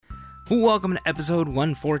Welcome to episode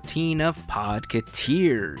 114 of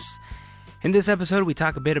Podcateers. In this episode, we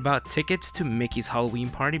talk a bit about tickets to Mickey's Halloween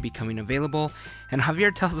party becoming available, and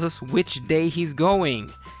Javier tells us which day he's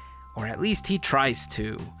going. Or at least he tries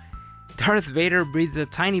to. Darth Vader breathes a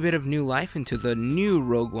tiny bit of new life into the new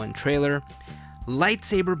Rogue One trailer.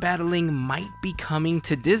 Lightsaber battling might be coming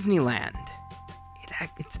to Disneyland.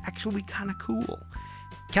 It's actually kind of cool.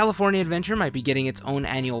 California Adventure might be getting its own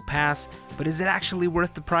annual pass, but is it actually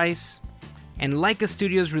worth the price? And Laika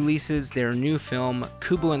Studios releases their new film,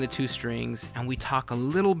 Kubo and the Two Strings, and we talk a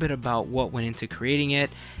little bit about what went into creating it.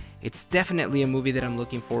 It's definitely a movie that I'm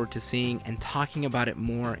looking forward to seeing and talking about it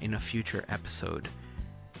more in a future episode.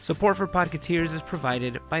 Support for Podcateers is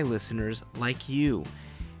provided by listeners like you.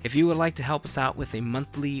 If you would like to help us out with a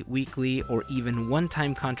monthly, weekly, or even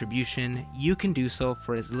one-time contribution, you can do so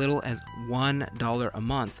for as little as $1 a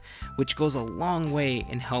month, which goes a long way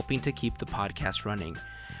in helping to keep the podcast running.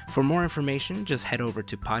 For more information, just head over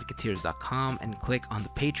to podcateers.com and click on the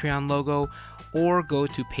Patreon logo, or go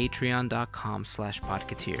to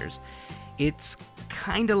patreon.com/podcateers. It's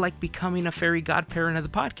kind of like becoming a fairy godparent of the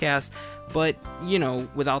podcast, but,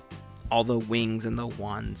 without all the wings and the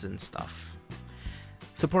wands and stuff.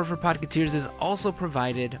 Support for Podcateers is also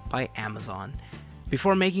provided by Amazon.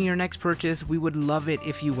 Before making your next purchase, we would love it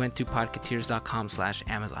if you went to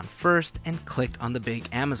podcateers.com/Amazon first and clicked on the big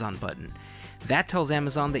Amazon button. That tells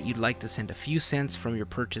Amazon that you'd like to send a few cents from your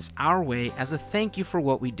purchase our way as a thank you for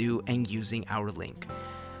what we do and using our link.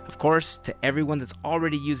 Of course, to everyone that's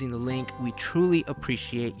already using the link, we truly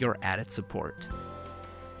appreciate your added support.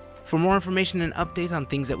 For more information and updates on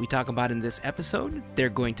things that we talk about in this episode, they're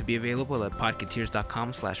going to be available at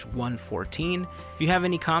podcateers.com/114. If you have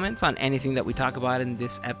any comments on anything that we talk about in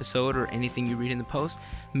this episode or anything you read in the post,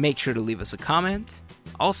 make sure to leave us a comment.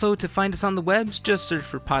 Also, to find us on the webs, just search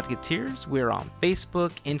for Podcateers. We're on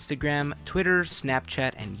Facebook, Instagram, Twitter,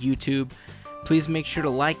 Snapchat, and YouTube. Please make sure to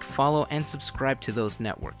like, follow, and subscribe to those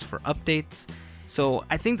networks for updates. So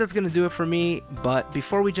I think that's going to do it for me, but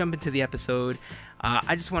before we jump into the episode,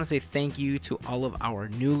 I just want to say thank you to all of our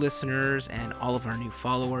new listeners and all of our new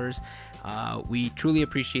followers. We truly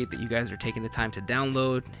appreciate that you guys are taking the time to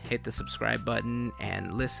download, hit the subscribe button,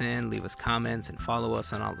 and listen, leave us comments, and follow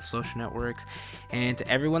us on all the social networks. And to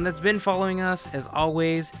everyone that's been following us, as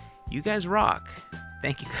always, you guys rock.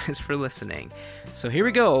 Thank you guys for listening. So here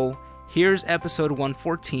we go. Here's episode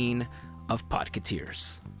 114 of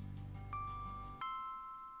Podcateers.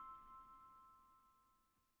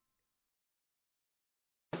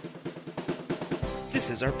 This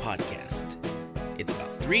is our podcast. It's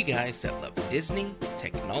about three guys that love Disney,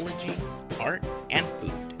 technology, art, and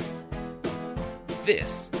food.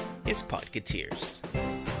 This is Podcateers.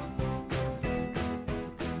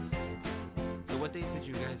 So what dates did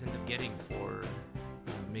you guys end up getting for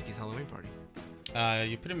Mickey's Halloween party?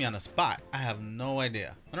 You put me on the spot. I have no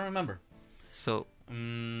idea. I don't remember. So,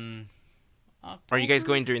 October? Are you guys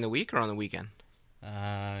going during the week or on the weekend?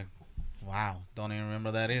 Wow. Don't even remember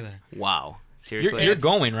that either. Wow. Seriously? You're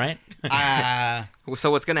going, right?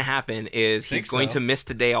 So what's going to happen is he's going to miss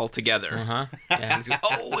the day altogether. Uh-huh. Yeah. And he's like,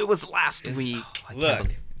 it was last week.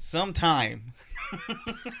 Look, sometime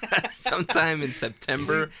in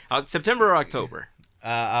September. September or October?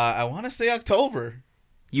 I want to say October.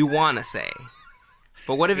 You want to say.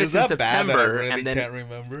 But what if it's in September bad that I really and then can't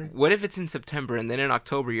remember? What if it's in September and then in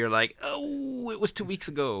October you're like, it was 2 weeks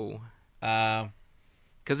ago?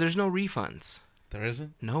 Because there's no refunds. There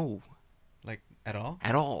isn't? No. Like, at all?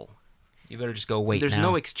 At all. You better just go wait. There's now.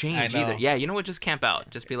 no exchange either. Yeah, you know what? Just camp out.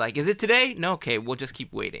 Just be like, is it today? No, okay, we'll just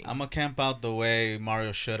keep waiting. I'm going to camp out the way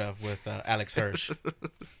Mario should have with Alex Hirsch.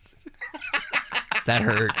 That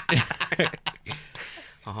hurt.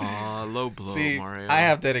 Low blow, See, Mario. I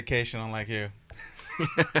have dedication unlike you.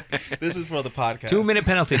 This is for the podcast. 2-minute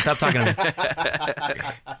penalty. Stop talking to me.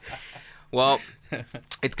 Well,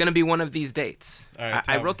 it's going to be one of these dates. All right,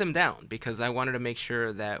 I wrote them down because I wanted to make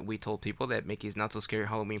sure that we told people that Mickey's Not So Scary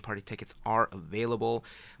Halloween Party tickets are available.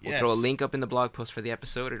 We'll throw a link up in the blog post for the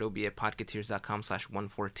episode. It'll be at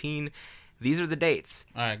podcateers.com/114. These are the dates.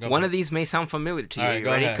 All right, go one of these may sound familiar to you. All right, You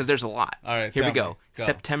ready? ahead. Because there's a lot. All right, Here we tell go. me. Go.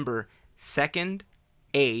 September 2nd,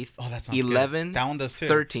 8th, Oh, that sounds 11, good. That one does too.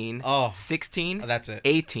 13, Oh, 16, that's it.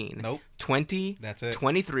 18, Nope. 20, That's it.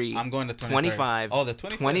 23, I'm going to 25, Oh, the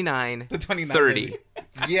 25. 29, The 29. 30. baby.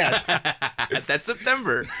 Yes. That's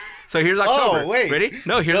September. So here's October. Oh, wait. Ready?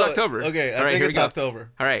 No, here's No, October. Okay, All right, I here think we it's go. October.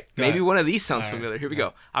 All right. Go Maybe ahead. one of these sounds All right. familiar. Here we Yeah.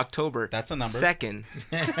 go. October. That's a number. 2nd,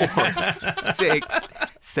 4th, 6th,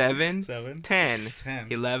 7th, 7, 10, 10,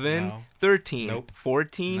 11, no. 13, Nope.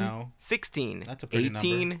 14, No. 16, That's a pretty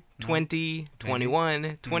 18, number. No. 20,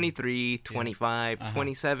 21, 23, 25, Uh-huh.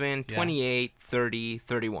 27, Yeah. 28, 30,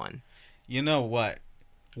 31. You know what?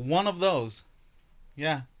 One of those.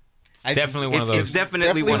 Yeah. Definitely one of those. It's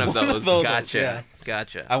definitely one of those. Gotcha. yeah.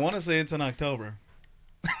 Gotcha. I want to say it's in October.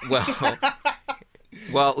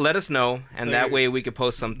 Well, let us know, and So that you're- way we could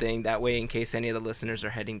post something. That way, in case any of the listeners are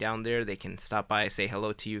heading down there, they can stop by, say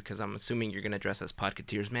hello to you, because I'm assuming you're going to dress as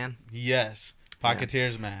Podcateers, man. Yes.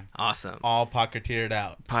 Pocketeers, man. Awesome. All pocketeered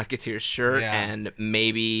out. Podcateers shirt Yeah. and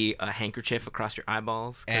maybe a handkerchief across your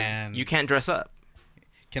eyeballs. 'Cause And- you can't dress up.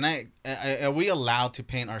 Can are we allowed to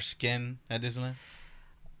paint our skin at Disneyland?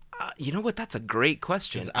 You know what? That's a great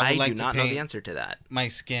question. 'Cause I would I like do to not know the paint- answer to that. My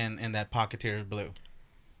skin in that Pocketeers blue.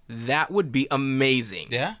 That would be amazing.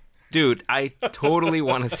 Yeah? Dude, I totally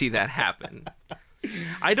want to see that happen.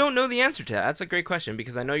 I don't know the answer to that. That's a great question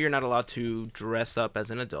because I know you're not allowed to dress up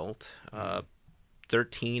as an adult.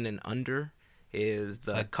 13 and under is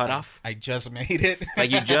the So cutoff. I just made it.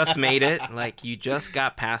 Like you just made it. Like you just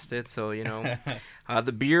got past it. So,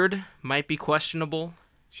 the beard might be questionable.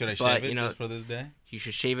 Should I But, shave it just for this day? You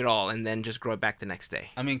should shave it all and then just grow it back the next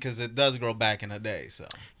day. I mean, because it does grow back in a day, so.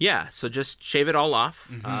 Yeah, so just shave it all off.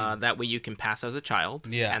 That way you can pass as a child.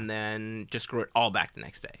 Yeah. And then just grow it all back the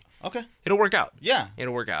next day. Okay. It'll work out. Yeah.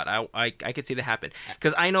 It'll work out. I could see that happen.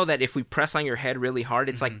 Because I know that if we press on your head really hard,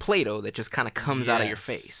 it's like Play-Doh that just kind of comes out of your Yes,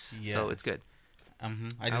 face. yes. So it's good.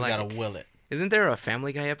 I just like gotta will it. Isn't there a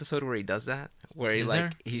Family Guy episode where he does that? Where he Is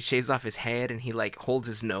there? he shaves off his head and he like holds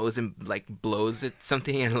his nose and like blows it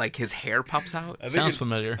something and like his hair pops out? I think Sounds you're-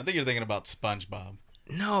 familiar. I think you're thinking about SpongeBob.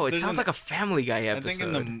 No, it There's sounds an- like a Family Guy I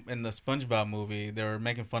episode. think in the SpongeBob movie, they were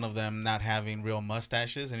making fun of them not having real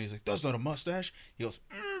mustaches, and he's like, "That's not a mustache." He goes,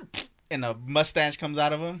 and a mustache comes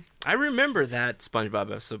out of him. I remember that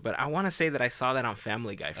SpongeBob episode, but I want to say that I saw that on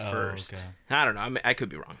Family Guy first. okay. I don't know. I could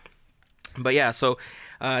be wrong. But yeah, so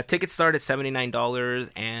tickets start at $79,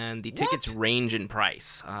 and the tickets range in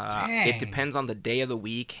price. It Dang. depends on the day of the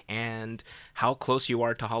week and how close you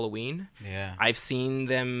are to Halloween. Yeah. I've seen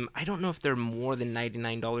them. I don't know if they're more than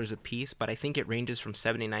 $99 a piece, but I think it ranges from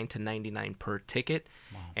 $79 to $99 per ticket.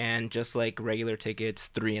 Wow. And just like regular tickets,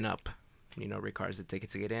 3 and up, requires the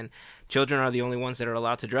tickets to get in. Children are the only ones that are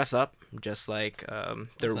allowed to dress up, just like their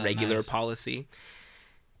That's not regular nice. policy.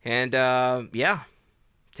 And yeah,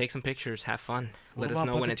 take some pictures, have fun. What Let us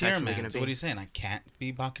about know when it's Pocketeer actually Man? going to So be. what are you saying? I can't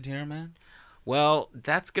be Pocketeer Man? Well,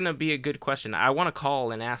 that's going to be a good question. I want to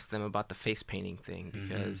call and ask them about the face painting thing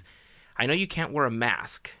because I know you can't wear a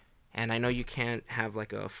mask and I know you can't have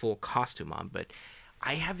like a full costume on, but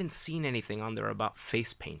I haven't seen anything on there about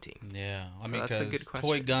face painting. Yeah, I So mean, that's a good because question.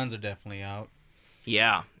 toy guns are definitely out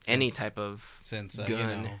Yeah, any Since- type of since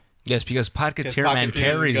gun. Yes, because Podcateer Podcateer's Man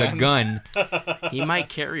carries a gun, He might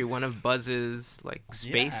carry one of Buzz's like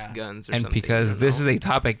space Yeah. guns or and something. because this is a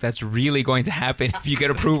topic that's really going to happen if you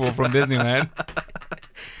get approval from Disneyland.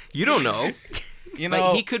 you don't know. You know,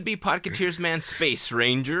 Like he could be Podcateer's Man Space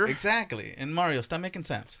Ranger. exactly. And Mario, stop making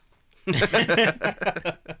sense.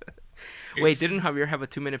 Wait, didn't Javier have a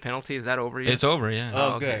 2-minute penalty? Is that over yet? It's over, yeah.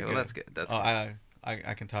 Oh, okay. good, Well, good. that's good. That's Oh, good.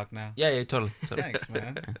 I can talk now. Yeah, totally. Thanks,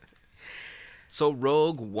 man. So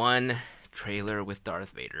Rogue One trailer with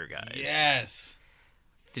Darth Vader, guys. Yes.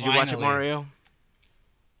 Did you watch it, Finally. Mario?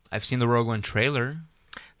 I've seen the Rogue One trailer.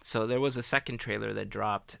 So there was a second trailer that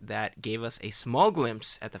dropped that gave us a small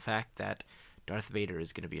glimpse at the fact that Darth Vader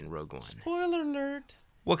is going to be in Rogue One. Spoiler alert.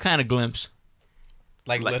 What kind of glimpse?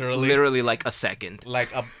 Like, Like, literally. like a second. Like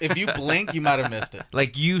if you blink, you might have missed it.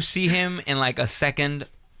 Like you see him in like a second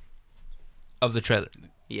of the trailer.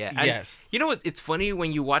 Yeah. And Yes. You know what? It's funny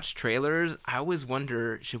when you watch trailers. I always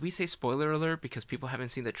wonder, should we say spoiler alert because people haven't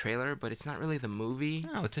seen the trailer, but it's not really the movie.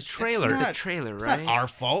 No, it's a trailer. It's It's a not- trailer, It's right? not our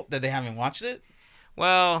fault that they haven't watched it,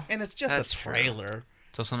 Well, and it's just That's a true. trailer.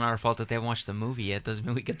 It's also not our fault that they haven't watched the movie yet. Doesn't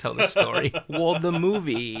mean we can tell the story. well, the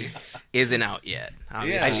movie isn't out yet.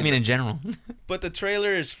 Obviously. Yeah. I just mean in general. But the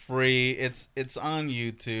trailer is free. It's on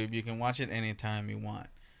YouTube. You can watch it anytime you want.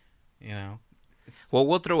 You know. Well,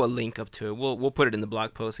 we'll throw a link up to it. We'll put it in the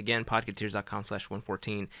blog post again,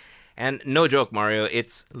 podcateers.com/114. And no joke, Mario,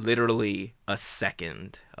 it's literally a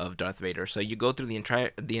second of Darth Vader. So you go through the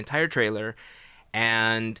entire trailer,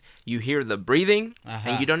 and you hear the breathing,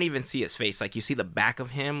 and you don't even see his face. Like you see the back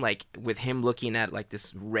of him, like with him looking at like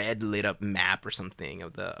this red lit up map or something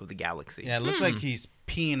of the galaxy. Yeah, it looks like he's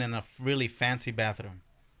peeing in a really fancy bathroom.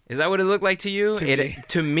 Is that what it looked like to you? To me.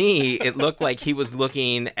 To me, it looked like he was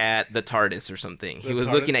looking at the TARDIS or something. He was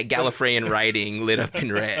TARDIS? looking at Gallifreyan writing lit up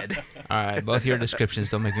in red. All right, both your descriptions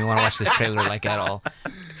don't make me want to watch this trailer like at all.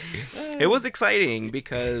 It was exciting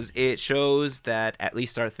because it shows that at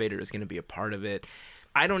least Darth Vader is going to be a part of it.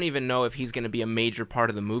 I don't even know if he's going to be a major part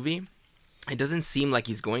of the movie. It doesn't seem like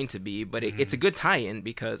he's going to be, but it's a good tie-in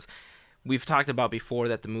because we've talked about before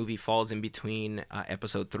that the movie falls in between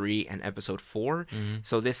episode 3 and episode 4.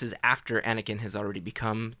 So this is after Anakin has already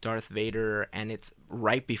become Darth Vader, and it's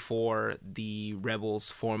right before the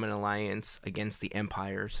rebels form an alliance against the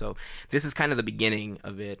Empire. So this is kind of the beginning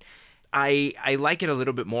of it. I like it a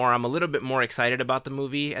little bit more. I'm a little bit more excited about the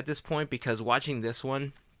movie at this point because watching this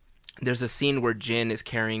one, there's a scene where Jin is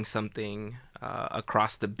carrying something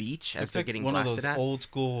across the beach as It's they're like getting one of blasted those at. old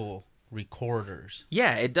school recorders.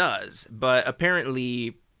 Yeah, it does. But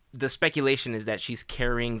apparently, the speculation is that she's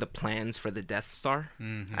carrying the plans for the Death Star.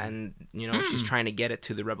 And, she's trying to get it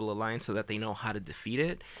to the Rebel Alliance so that they know how to defeat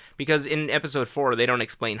it. Because in episode 4, they don't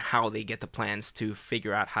explain how they get the plans to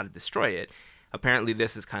figure out how to destroy it. Apparently,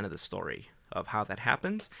 this is kind of the story of how that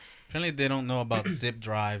happens. Apparently, they don't know about zip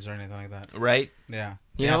drives or anything like that. Right? Yeah.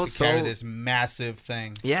 You They know, have to carry so- this massive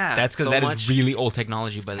thing. Yeah, That's because so that much- is really old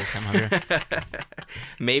technology by this time, Javier.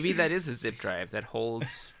 Maybe that is a zip drive that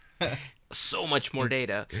holds so much more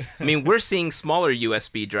data. I mean, we're seeing smaller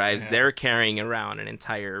USB drives. They're carrying around an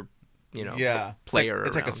entire, Yeah. player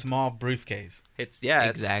It's like a around. small briefcase.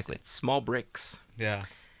 Exactly. It's small bricks. Yeah.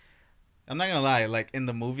 I'm not gonna lie, like in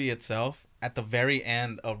the movie itself, at the very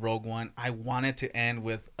end of Rogue One, I wanted to end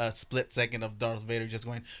with a split second of Darth Vader just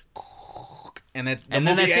going, and then And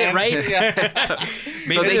then that's it, right? Yeah. So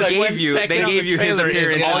Maybe they like gave 1 you second on the his trailer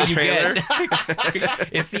is appearance all in the you trailer. get.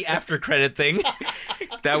 It's the after credit thing.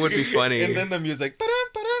 That would be funny. And then the music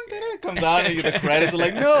comes on, and the credits are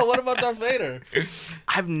like, no, what about Darth Vader?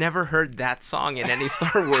 I've never heard that song in any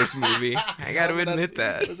Star Wars movie. I got to Wasn't admit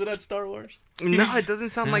that. Was it at Star Wars? No, it doesn't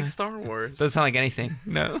sound like Star Wars. Doesn't sound like anything.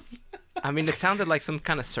 No. I mean, it sounded like some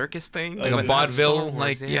kind of circus thing. Like a but not Star vaudeville,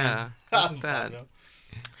 Wars. like, yeah. Wasn't that.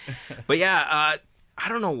 But yeah, I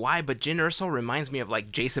don't know why, but Jyn Erso reminds me of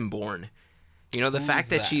like Jason Bourne. The Who fact is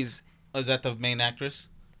that that? she's Is that the main actress?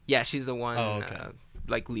 she's the one okay.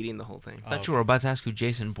 like leading the whole thing. I thought you were about to ask who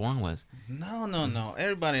Jason Bourne was. No.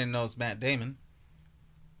 Everybody knows Matt Damon.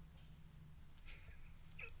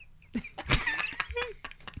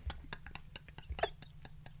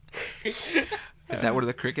 Is that where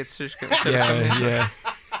the crickets just come? Yeah.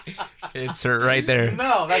 It's her right there.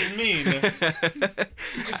 No, that's mean.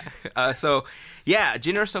 So, yeah,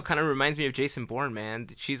 Jyn Erso kind of reminds me of Jason Bourne, man.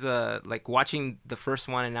 She's like watching the first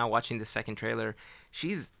one and now watching the second trailer.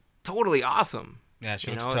 She's totally awesome. Yeah,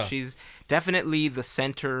 she looks tough. She's definitely the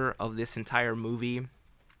center of this entire movie.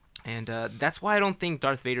 And that's why I don't think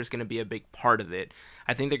Darth Vader's going to be a big part of it.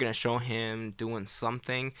 I think they're going to show him doing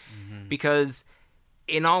something because,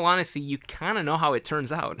 in all honesty, you kind of know how it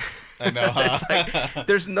turns out. I know. Huh? It's like,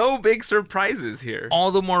 there's no big surprises here.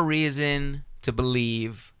 All the more reason to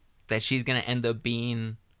believe that she's going to end up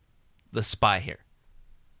being the spy here.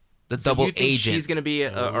 The So double you think agent. she's going to be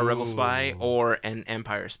a rebel spy or an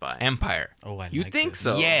Empire spy? Empire. Oh, I You like think this.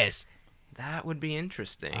 so? Yes. That would be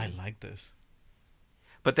interesting. I like this.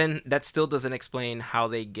 But then that still doesn't explain how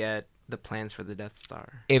they get the plans for the Death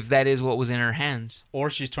Star. If that is what was in her hands.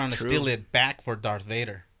 Or she's trying to True. steal it back for Darth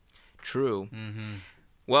Vader. True. Mm-hmm.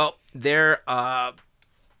 Well, there's a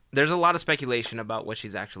lot of speculation about what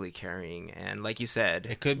she's actually carrying, and like you said,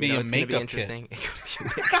 It could be a it's gonna makeup interesting. It could be a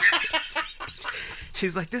makeup kit.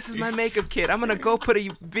 She's like, "This is my makeup kit. I'm gonna go put a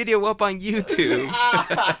video up on YouTube."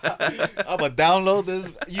 I'm gonna download this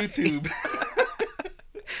YouTube.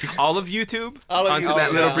 All of YouTube All of onto YouTube,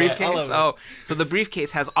 that little yeah, briefcase. all of it. Oh, so the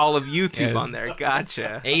briefcase has all of YouTube Yes. on there.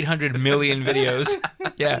 Gotcha. 800 million videos.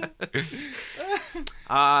 Yeah.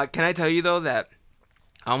 Can I tell you though that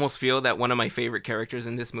I almost feel that one of my favorite characters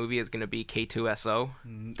in this movie is going to be K2SO,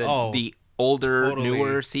 the older, totally.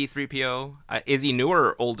 newer C-3PO. Is he newer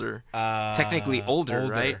or older? Technically older,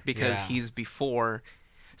 right? Because yeah. he's before.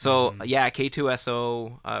 So yeah,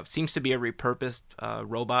 K2SO seems to be a repurposed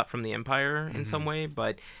robot from the Empire in some way,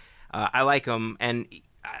 but I like him, and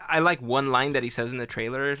I like one line that he says in the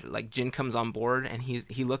trailer. Like Jin comes on board, and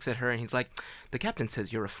he looks at her, and he's like, "The captain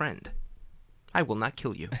says you're a friend. I will not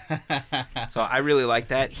kill you." So I really like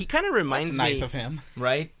that. He kind of reminds That's nice me. of him.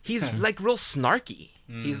 Right? He's like real snarky.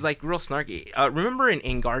 He's like real snarky. Remember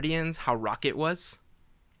in Guardians how Rocket was?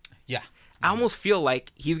 Yeah. I almost feel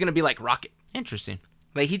like he's gonna be like Rocket. Interesting.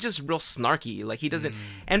 Like he's just real snarky. Like he doesn't.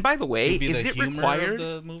 And by the way, He'd be is the it humor required? of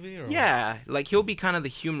the movie? Or Yeah, like he'll be kind of the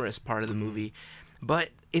humorous part of the movie. But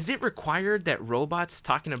is it required that robots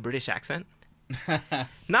talk in a British accent?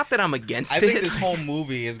 Not that I'm against I it. think this whole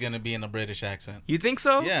movie is gonna be in a British accent. You think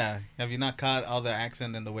so? Yeah. Have you not caught all the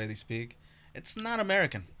accent and the way they speak? It's not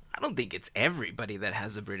American. I don't think it's everybody that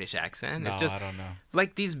has a British accent. No, It's just I don't know.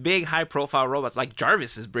 like these big, high-profile robots. Like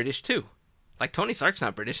Jarvis is British too. Like Tony Stark's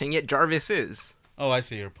not British, and yet Jarvis is. Oh, I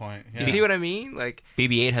see your point. Yeah. You see what I mean? Like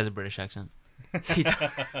BB-8 has a British accent. he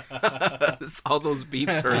does. All those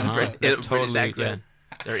beeps are in They're British totally, accent.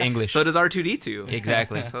 yeah. They're English. So does R2D2.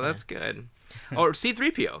 Exactly. So that's good. Or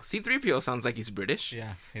C-3PO. C-3PO sounds like he's British.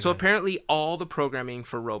 Yeah. he So does. apparently all the programming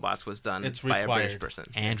for robots was done It's by a British required. person.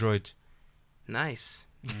 Android. Nice.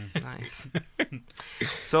 Nice.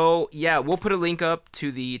 So, yeah, we'll put a link up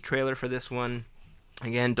to the trailer for this one.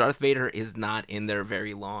 Again, Darth Vader is not in there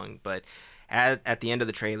very long, but at the end of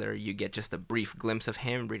the trailer, you get just a brief glimpse of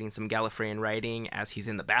him reading some Gallifreyan writing as he's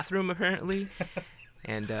in the bathroom, apparently.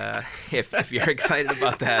 And if you're excited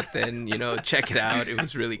about that, then, check it out. It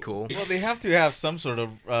was really cool. Well, they have to have some sort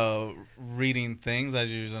of reading things as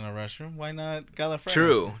you're using a restroom. Why not Gallifrey?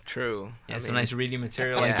 True. Yeah, I some mean, nice reading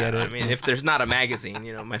material. I yeah, get it. I mean, if there's not a magazine,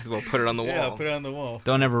 might as well put it on the wall. Yeah, put it on the wall.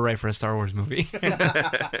 Don't ever write for a Star Wars movie.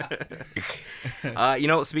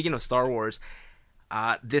 Speaking of Star Wars,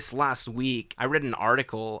 this last week I read an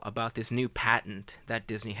article about this new patent that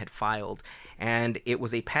Disney had filed, and it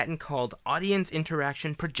was a patent called Audience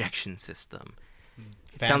Interaction Projection System.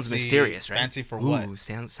 It sounds mysterious, right? Fancy for Ooh, what?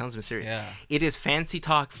 Sounds mysterious. Yeah. It is fancy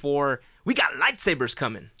talk for, we got lightsabers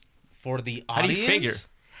coming. For the How do audience? you figure?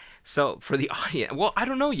 So, for the audience, well, I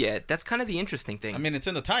don't know yet. That's kind of the interesting thing. I mean, it's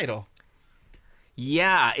in the title.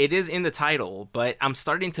 Yeah, it is in the title, but I'm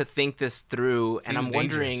starting to think this through, and Seems I'm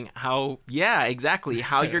wondering how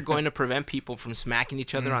you're going to prevent people from smacking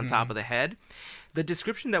each other on top of the head. The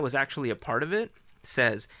description that was actually a part of it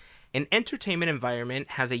says, an entertainment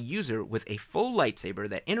environment has a user with a full lightsaber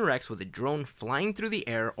that interacts with a drone flying through the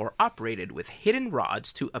air or operated with hidden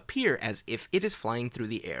rods to appear as if it is flying through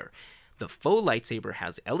the air. The full lightsaber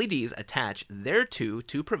has LEDs attached thereto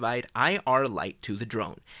to provide IR light to the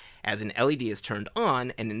drone. As an LED is turned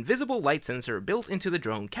on, an invisible light sensor built into the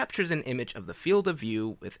drone captures an image of the field of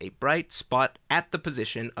view with a bright spot at the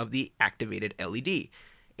position of the activated LED.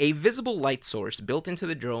 A visible light source built into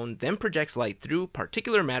the drone then projects light through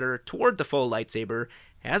particular matter toward the full lightsaber.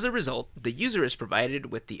 As a result, the user is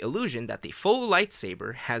provided with the illusion that the full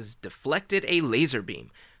lightsaber has deflected a laser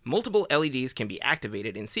beam. Multiple LEDs can be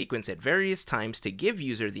activated in sequence at various times to give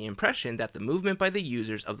user the impression that the movement by the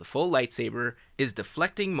users of the full lightsaber is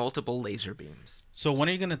deflecting multiple laser beams. So when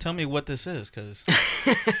are you going to tell me what this is? Because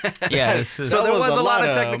Yeah, this is. So there was a lot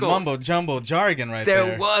of technical mumbo jumbo jargon there.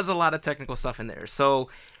 There was a lot of technical stuff in there. So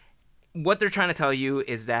what they're trying to tell you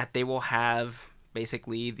is that they will have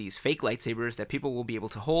basically these fake lightsabers that people will be able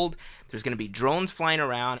to hold. There's going to be drones flying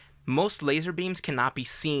around. Most laser beams cannot be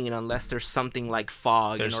seen unless there's something like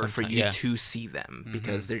fog in order for you to see them,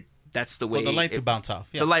 because that's the way For the light to bounce off.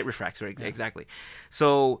 Yeah. The light refracts, right? Exactly.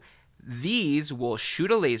 So these will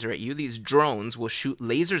shoot a laser at you. These drones will shoot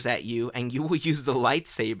lasers at you, and you will use the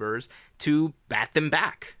lightsabers to bat them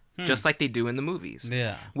back, just like they do in the movies.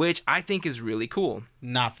 Yeah. Which I think is really cool.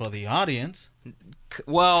 Not for the audience.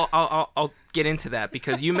 Well, I'll get into that,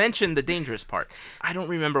 because you mentioned the dangerous part. I don't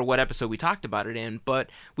remember what episode we talked about it in, but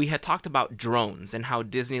we had talked about drones and how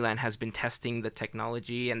Disneyland has been testing the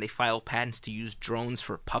technology, and they file patents to use drones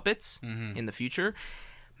for puppets in the future.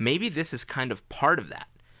 Maybe this is kind of part of that,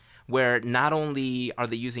 where not only are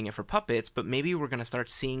they using it for puppets, but maybe we're going to start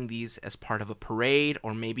seeing these as part of a parade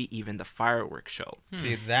or maybe even the fireworks show.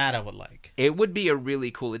 See, that I would like. It would be a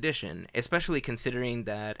really cool addition, especially considering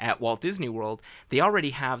that at Walt Disney World, they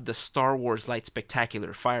already have the Star Wars Light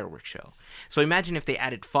Spectacular fireworks show. So imagine if they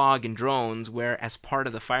added fog and drones, where as part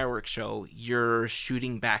of the fireworks show, you're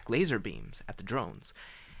shooting back laser beams at the drones.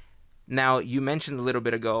 Now, you mentioned a little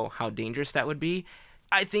bit ago how dangerous that would be.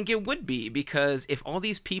 I think it would be, because if all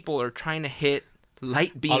these people are trying to hit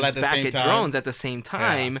light beams back at drones at the same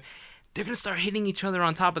time, they're going to start hitting each other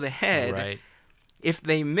on top of the head. Right. If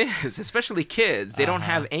they miss, especially kids, they don't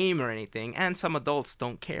have aim or anything, and some adults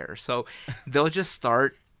don't care. So they'll just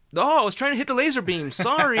start, I was trying to hit the laser beam.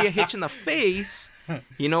 Sorry, I hit you in the face.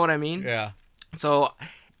 You know what I mean? Yeah. So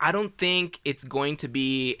I don't think it's going to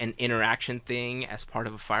be an interaction thing as part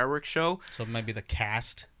of a fireworks show. So maybe the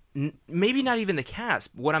cast. Maybe not even the cast.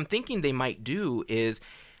 What I'm thinking they might do is,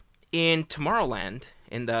 in Tomorrowland,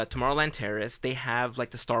 in the Tomorrowland Terrace, they have like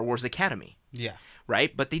the Star Wars Academy. Yeah.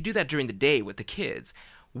 Right? But they do that during the day with the kids.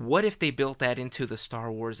 What if they built that into the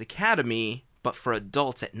Star Wars Academy, but for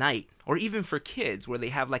adults at night? Or even for kids, where they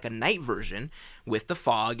have like a night version with the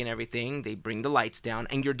fog and everything. They bring the lights down,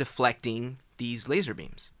 and you're deflecting these laser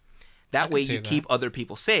beams. That can way see you that. keep other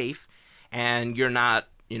people safe, and you're not,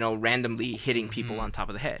 randomly hitting people on top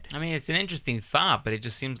of the head. I mean, it's an interesting thought, but it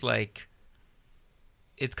just seems like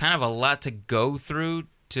it's kind of a lot to go through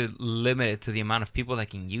to limit it to the amount of people that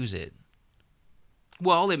can use it.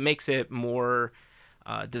 Well, it makes it more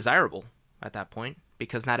desirable at that point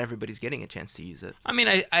because not everybody's getting a chance to use it. I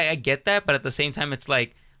mean, I get that, but at the same time, it's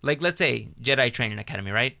like let's say Jedi Training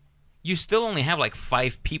Academy, right? You still only have like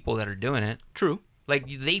 5 people that are doing it. True. Like,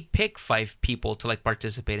 they pick 5 people to, like,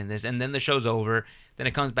 participate in this, and then the show's over. Then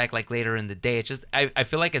it comes back, like, later in the day. It's just, I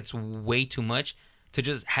feel like it's way too much to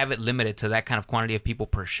just have it limited to that kind of quantity of people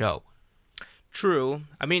per show. True.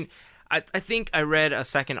 I mean, I think I read a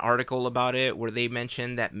second article about it where they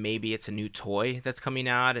mentioned that maybe it's a new toy that's coming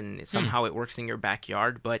out, and somehow it works in your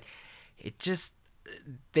backyard, but it just...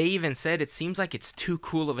 They even said it seems like it's too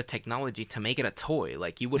cool of a technology to make it a toy.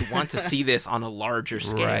 Like, you would want to see this on a larger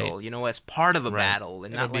scale, Right. as part of a battle,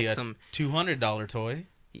 and It'll not be like a some... $200 toy.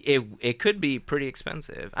 It could be pretty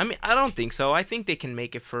expensive. I mean, I don't think so. I think they can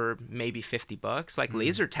make it for maybe $50. Like,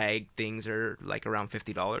 laser tag things are like around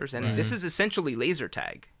 $50, and this is essentially laser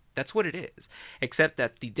tag. That's what it is. Except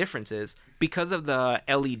that the difference is because of the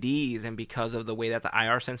LEDs and because of the way that the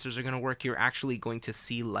IR sensors are going to work, you're actually going to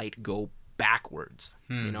see light go backwards,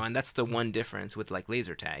 and that's the one difference with like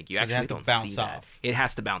laser tag. You actually it has to don't bounce see that. off. It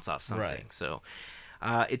has to bounce off something. Right. So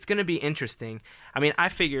it's going to be interesting. I mean, I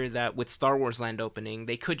figure that with Star Wars Land opening,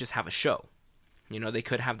 they could just have a show. They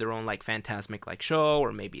could have their own like Phantasmic like show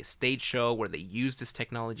or maybe a stage show where they use this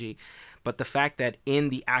technology. But the fact that in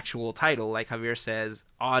the actual title, like Javier says,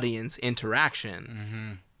 audience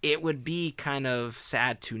interaction, it would be kind of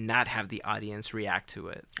sad to not have the audience react to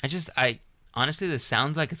it. Honestly, this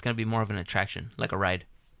sounds like it's going to be more of an attraction, like a ride.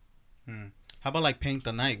 How about like Paint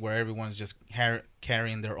the Night, where everyone's just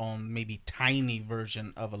carrying their own maybe tiny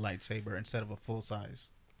version of a lightsaber instead of a full size?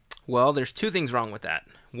 Well, there's 2 things wrong with that.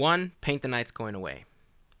 One, Paint the Night's going away.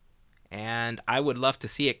 And I would love to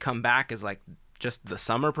see it come back as like just the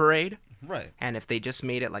summer parade. Right. And if they just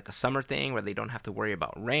made it like a summer thing where they don't have to worry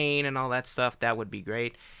about rain and all that stuff, that would be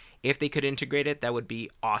great. If they could integrate it, that would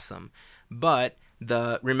be awesome. But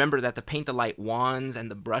remember that the Paint the Light wands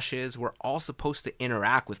and the brushes were all supposed to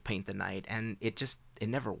interact with Paint the Night, and it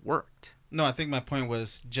never worked. No, I think my point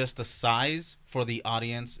was just the size for the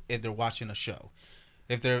audience if they're watching a show.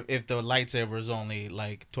 If the lightsaber is only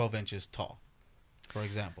like 12 inches tall, for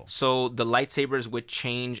example. So the lightsabers would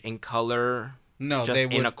change in color No, just they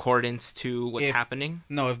would in accordance to what's if- happening?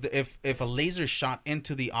 No, if a laser shot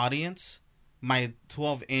into the audience, my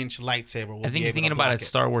 12-inch lightsaber will be able to I think you're thinking about block a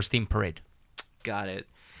Star Wars themed parade. Got it.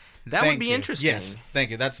 That Thank would be you. interesting. Yes, thank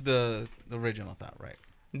you. That's the original thought, right?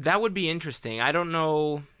 That would be interesting. I don't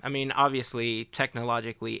know. I mean, obviously,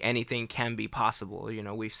 technologically, anything can be possible.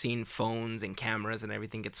 We've seen phones and cameras and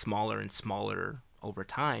everything get smaller and smaller over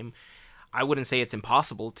time. I wouldn't say it's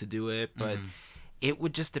impossible to do it, but it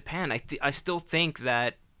would just depend. I still think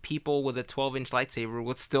that people with a 12-inch lightsaber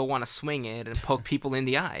would still want to swing it and poke people in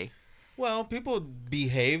the eye. Well, people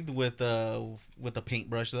behaved with a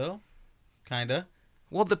paintbrush though, kinda.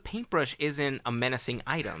 Well, the paintbrush isn't a menacing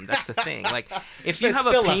item. That's the thing. Like, if you It's have a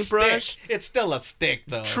still paintbrush, stick. It's still a stick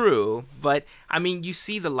though. true, but I mean, you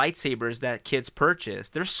see the lightsabers that kids purchase.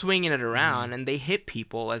 They're swinging it around, and they hit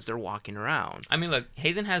people as they're walking around. I mean, look,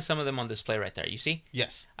 Hazen has some of them on display right there. You see?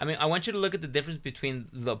 Yes. I mean, I want you to look at the difference between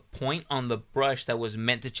the point on the brush that was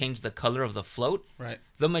meant to change the color of the float. Right.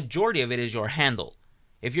 The majority of it is your handle.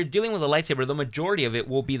 If you're dealing with a lightsaber, the majority of it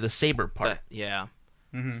will be the saber part. Yeah.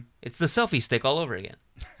 It's the selfie stick all over again.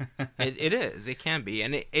 It is. It can be.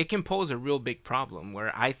 And it can pose a real big problem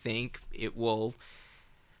where I think it will...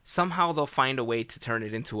 Somehow they'll find a way to turn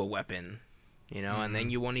it into a weapon, and then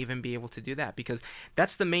you won't even be able to do that. Because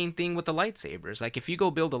that's the main thing with the lightsabers. Like, if you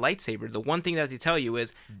go build a lightsaber, the one thing that they tell you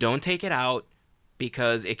is, don't take it out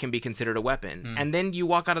because it can be considered a weapon. And then you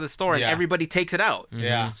walk out of the store and Yeah. everybody takes it out.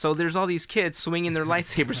 Yeah. So there's all these kids swinging their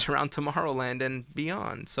lightsabers around Tomorrowland and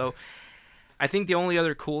beyond. So I think the only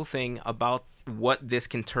other cool thing about what this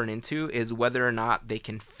can turn into is whether or not they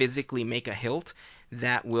can physically make a hilt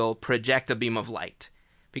that will project a beam of light.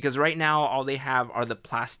 Because right now, all they have are the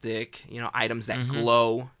plastic, items that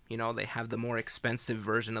glow. They have the more expensive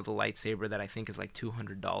version of the lightsaber that I think is like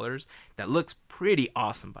 $200. That looks pretty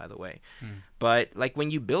awesome, by the way. But like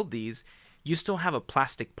when you build these, you still have a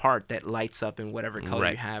plastic part that lights up in whatever color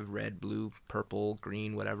Right. you have, red, blue, purple,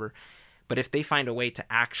 green, whatever. But if they find a way to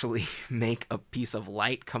actually make a piece of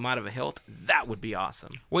light come out of a hilt, that would be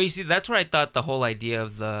awesome. Well, you see, that's where I thought the whole idea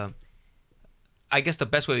of I guess the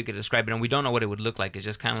best way we could describe it, and we don't know what it would look like, is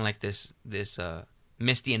just kind of like this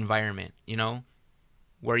misty environment,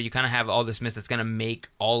 where you kind of have all this mist that's going to make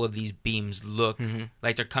all of these beams look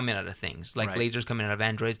like they're coming out of things, like lasers coming out of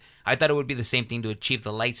androids. I thought it would be the same thing to achieve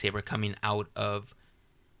the lightsaber coming out of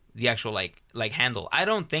the actual like handle. I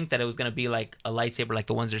don't think that it was going to be like a lightsaber like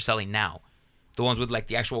the ones they're selling now. The ones with like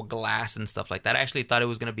the actual glass and stuff like that. I actually thought it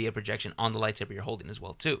was going to be a projection on the lightsaber you're holding as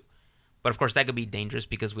well too. But of course that could be dangerous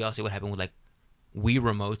because we all see what happened with like Wii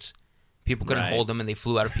remotes. People couldn't hold them and they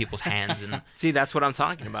flew out of people's hands. And See, that's what I'm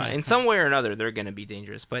talking about. In some way or another, they're going to be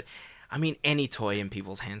dangerous. But, I mean, any toy in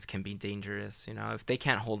people's hands can be dangerous, you know, if they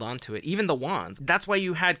can't hold on to it. Even the wands. That's why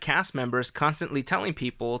you had cast members constantly telling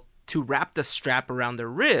people to wrap the strap around their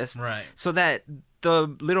wrist so that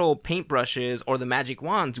the little paintbrushes or the magic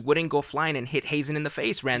wands wouldn't go flying and hit Hazen in the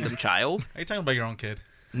face, random child. Are you talking about your own kid?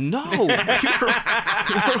 No. we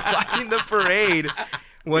were watching the parade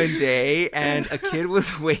one day, and a kid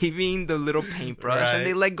was waving the little paintbrush, and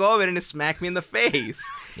they let go of it, and it smacked me in the face.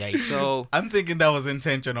 Yikes. So I'm thinking that was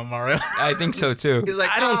intentional, Mario. I think so too. He's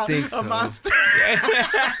like, I don't think so. A monster.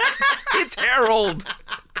 it's Harold.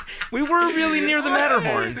 We were really near the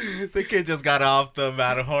Matterhorn. The kid just got off the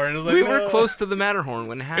Matterhorn. It was like, We were close to the Matterhorn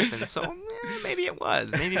when it happened, so maybe it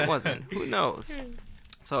was, maybe it wasn't. Who knows?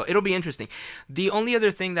 So it'll be interesting. The only other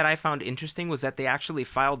thing that I found interesting was that they actually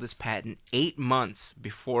filed this patent 8 months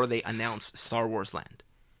before they announced Star Wars Land.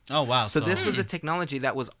 Oh, wow. So this was a technology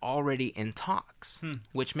that was already in talks,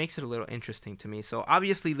 which makes it a little interesting to me. So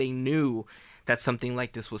obviously they knew that something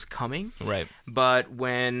like this was coming. Right. But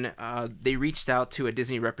when they reached out to a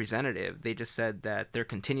Disney representative, they just said that they're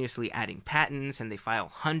continuously adding patents and they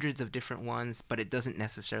file hundreds of different ones, but it doesn't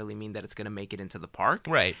necessarily mean that it's going to make it into the park.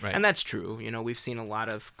 Right. And that's true. You know, we've seen a lot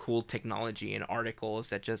of cool technology in articles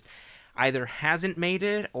that just either hasn't made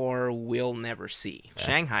it or we'll never see. Yeah.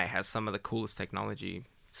 Shanghai has some of the coolest technology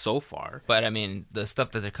so far. But I mean, the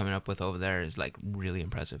stuff that they're coming up with over there is like really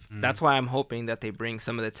impressive. That's why I'm hoping that they bring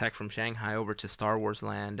some of the tech from Shanghai over to Star Wars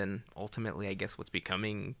Land and ultimately, I guess, what's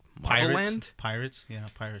becoming Marvel Land? Pirates? Yeah,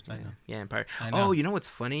 Pirates, I know. Yeah, and Pirates. I know. Oh, you know what's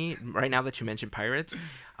funny? Right now that you mentioned Pirates,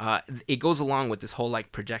 it goes along with this whole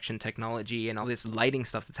like projection technology and all this lighting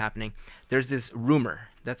stuff that's happening. There's this rumor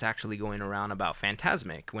that's actually going around about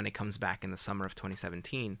Fantasmic when it comes back in the summer of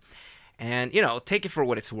 2017. And, you know, take it for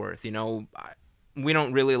what it's worth. You know, we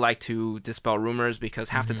don't really like to dispel rumors because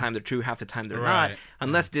half the time they're true, half the time they're not.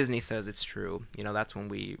 Unless Disney says it's true, you know, that's when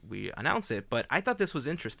we announce it. But I thought this was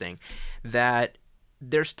interesting that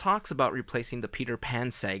there's talks about replacing the Peter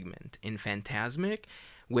Pan segment in Fantasmic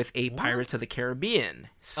with a Pirates of the Caribbean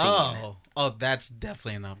scene. Oh, that's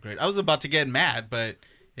definitely an upgrade. I was about to get mad, but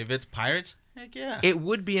if it's Pirates, heck yeah. It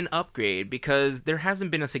would be an upgrade because there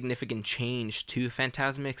hasn't been a significant change to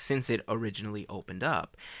Fantasmic since it originally opened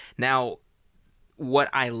up. Now, what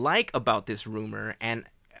I like about this rumor, and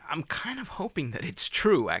I'm kind of hoping that it's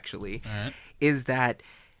true actually, is that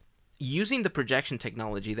using the projection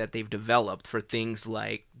technology that they've developed for things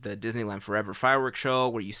like the Disneyland Forever fireworks show,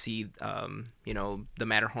 where you see, you know, the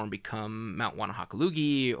Matterhorn become Mount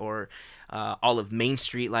Wanahakalugi, or all of Main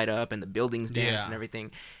Street light up and the buildings dance and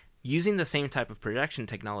everything. Using the same type of projection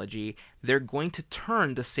technology, they're going to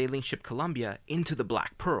turn the sailing ship Columbia into the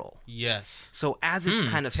Black Pearl. Yes. So as it's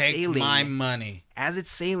kind of take sailing, my money. As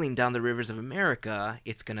it's sailing down the rivers of America,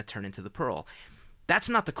 it's going to turn into the Pearl. That's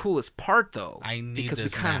not the coolest part, though. I need because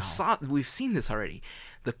this we kind now. of we've seen this already.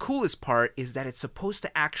 The coolest part is that it's supposed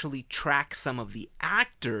to actually track some of the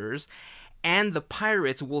actors, and the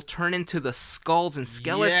pirates will turn into the skulls and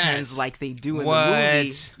skeletons like they do in the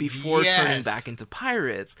movie before turning back into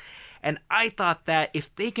pirates. And I thought that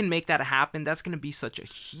if they can make that happen, that's going to be such a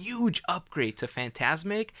huge upgrade to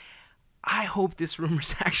Fantasmic. I hope this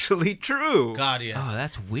rumor's actually true. God, yes. Oh,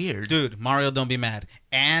 that's weird. Dude, Mario, don't be mad.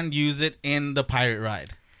 And use it in the pirate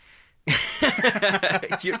ride.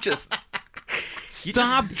 You're just...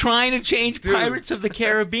 Stop trying to change Pirates of the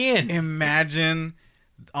Caribbean. Imagine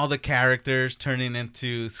all the characters turning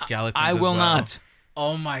into skeletons. I will not.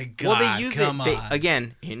 Oh my God! Well, they use come it on.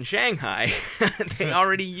 again in Shanghai. They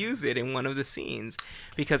already use it in one of the scenes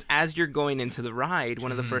because as you're going into the ride,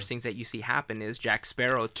 one of the first things that you see happen is Jack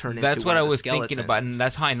Sparrow turn into one of the skeletons. That's what I was thinking about, and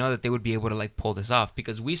that's how I know that they would be able to like pull this off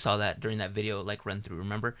because we saw that during that video like run through.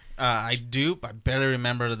 Remember? I do. I barely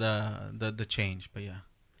remember the change, but yeah.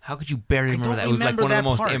 How could you barely remember that? It was like one of the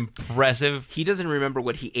most impressive. He doesn't remember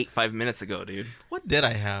what he ate 5 minutes ago, dude. What did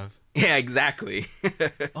I have? Yeah, exactly.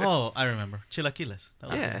 Oh, I remember. Chilaquiles.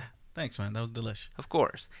 Yeah. Thanks, man. That was delish. Of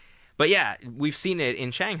course. But yeah, we've seen it in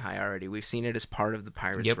Shanghai already. We've seen it as part of the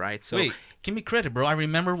Pirates Yep. ride. So Wait, give me credit, bro. I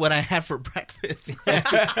remember what I had for breakfast.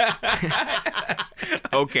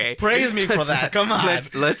 okay, Praise me for that. Come on.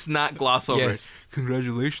 let's not gloss over Yes. it.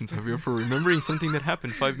 Congratulations, Javier, for remembering something that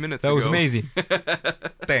happened 5 minutes ago. amazing.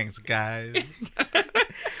 Thanks, guys.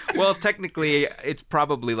 Well, technically, it's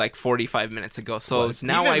probably like 45 minutes ago. So Was.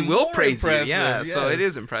 now Even I will more praise impressive, you. Yeah, so yes. it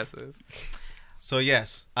is impressive. So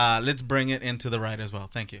yes, let's bring it into the ride as well.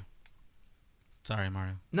 Thank you. Sorry,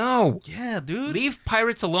 Mario. No. Yeah, dude. Leave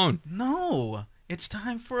pirates alone. No, it's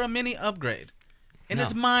time for a mini upgrade, and No.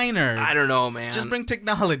 it's minor. I don't know, man. Just bring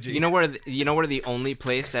technology. You know where the only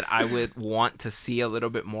place that I would want to see a little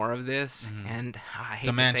bit more of this, and I hate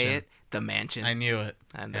The to mansion. say it, the mansion. I knew it.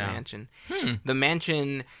 And the Yeah. mansion. The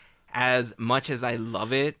mansion, as much as I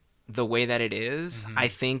love it, the way that it is, I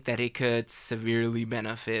think that it could severely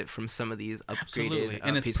benefit from some of these Absolutely, upgraded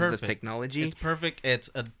and it's pieces perfect. of technology. It's perfect.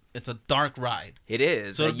 It's a dark ride, It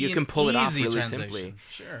is. so Like, it'd you be can an pull it off easy really transition. simply.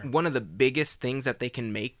 Sure. One of the biggest things that they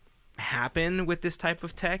can make happen with this type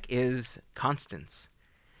of tech is Constance.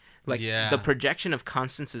 Like, Yeah. the projection of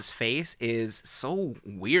Constance's face is so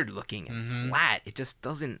weird looking and Mm-hmm. flat. It just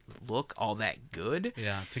doesn't look all that good.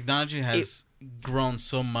 Yeah, technology has grown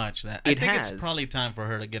so much that I It think has. it's probably time for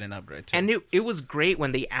her to get an upgrade too. And it was great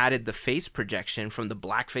when they added the face projection from the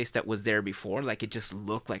blackface that was there before. Like, it just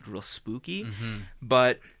looked like real spooky. Mm-hmm.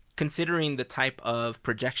 But considering the type of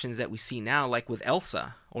projections that we see now, like with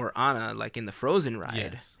Elsa or Anna, like in the Frozen ride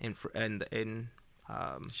Yes. in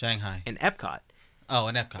Shanghai. in Epcot. Oh,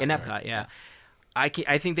 in Epcot. In right. Epcot, yeah. I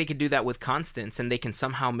think they could do that with Constance, and they can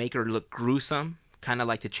somehow make her look gruesome, kind of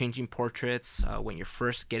like the changing portraits when you're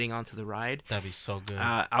first getting onto the ride. That'd be so good.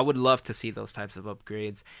 I would love to see those types of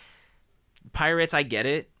upgrades. Pirates, I get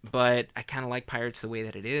it, but I kind of like Pirates the way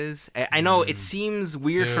that it is. I know it seems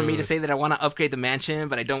weird for me to Dude. say that I want to upgrade the mansion,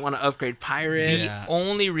 but I don't want to upgrade Pirates. The Yeah.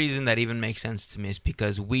 only reason that even makes sense to me is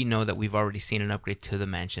because we know that we've already seen an upgrade to the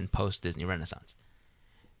mansion post Disney Renaissance.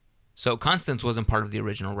 So Constance wasn't part of the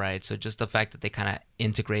original ride, so just the fact that they kind of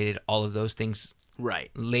integrated all of those things Right.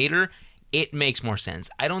 later, it makes more sense.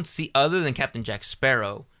 I don't see, other than Captain Jack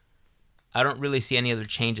Sparrow, I don't really see any other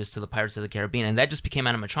changes to the Pirates of the Caribbean, and that just became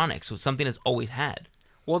animatronics, so it's something that's always had.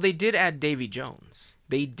 Well, they did add Davy Jones.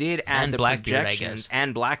 They did add And the Blackbeard, I projections guess.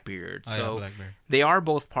 and Blackbeard. Oh, yeah, So Blackbeard. they are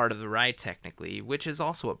both part of the ride technically, which is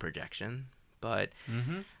also a projection. But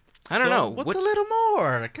I don't So, know. What's What- a little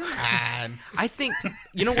more? Come on. I think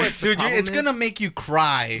you know what, the Dude, problem it's is? gonna make you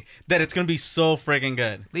cry that it's gonna be so friggin'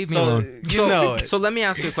 good. Leave me So, alone. You know it. So let me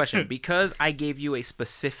ask you a question. Because I gave you a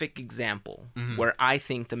specific example Mm-hmm. where I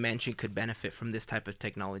think the mansion could benefit from this type of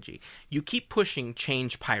technology. You keep pushing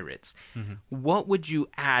change Pirates. Mm-hmm. What would you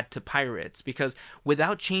add to Pirates? Because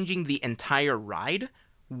without changing the entire ride,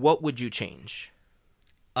 what would you change?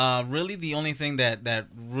 Really, the only thing that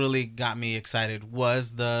really got me excited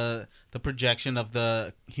was the projection of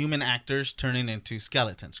the human actors turning into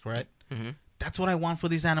skeletons. Correct. Mhm. That's what I want for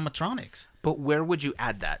these animatronics. But where would you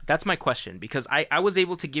add that? That's my question. Because I was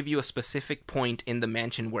able to give you a specific point in the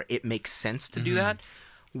mansion where it makes sense to Mm-hmm. do that.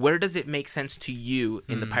 Where does it make sense to you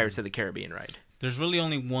in the Mm. Pirates of the Caribbean ride? There's really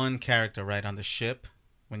only one character right on the ship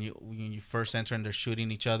when you first enter and they're shooting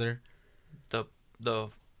each other. The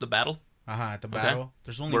battle? At the battle.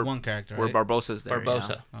 There's only Where- one character. Where Right? Barbossa's there.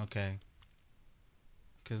 Barbosa. Okay.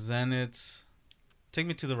 Because then it's take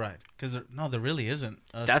me to the ride. Because there really isn't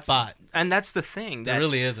a That's spot. And that's the thing. There That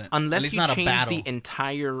really isn't. At Unless least you not a change battle. the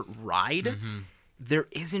entire ride, there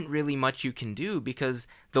isn't really much you can do because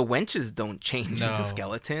the wenches don't change No. into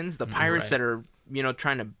skeletons. The pirates Right. that are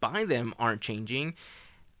trying to buy them aren't changing.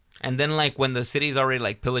 And then, like, when the city's already,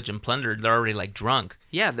 like, pillaged and plundered, they're already, like, drunk.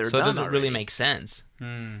 Yeah, they're So it done doesn't really already. make sense.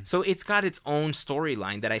 So it's got its own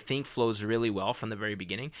storyline that I think flows really well from the very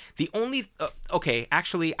beginning. The only okay,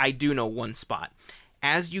 actually, I do know one spot.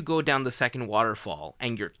 As you go down the second waterfall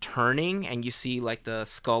and you're turning and you see like the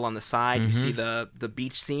skull on the side, you see the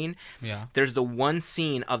beach scene. Yeah. There's the one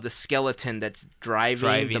scene of the skeleton that's driving the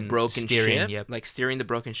Driving, broken steering, ship, yep. like steering the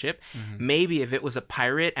broken ship. Maybe if it was a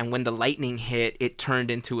pirate and when the lightning hit, it turned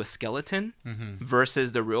into a skeleton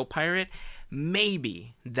versus the real pirate.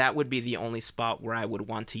 Maybe that would be the only spot where I would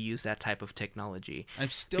want to use that type of technology. I'm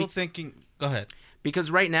still thinking. Go ahead.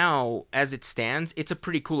 Because right now, as it stands, it's a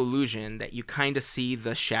pretty cool illusion that you kind of see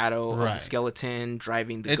the shadow of the Right. skeleton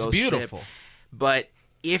driving the It's ghost beautiful. ship. But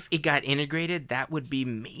if it got integrated, that would be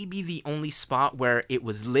maybe the only spot where it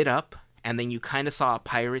was lit up and then you kind of saw a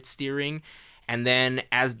pirate steering. And then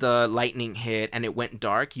as the lightning hit and it went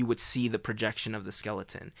dark, you would see the projection of the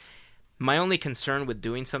skeleton. My only concern with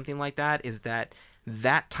doing something like that is that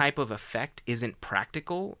that type of effect isn't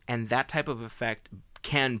practical, and that type of effect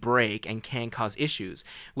can break and can cause issues,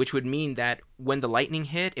 which would mean that when the lightning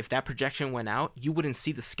hit, if that projection went out, you wouldn't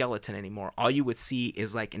see the skeleton anymore. All you would see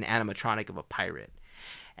is like an animatronic of a pirate.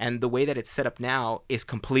 And the way that it's set up now is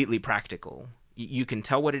completely practical. You can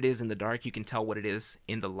tell what it is in the dark. You can tell what it is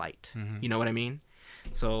in the light. You know what I mean?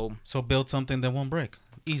 So build something that won't break.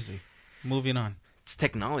 Easy. Moving on. it's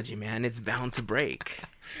technology, man. It's bound to break.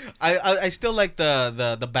 I still like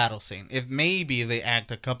the battle scene. If maybe they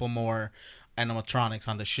act a couple more animatronics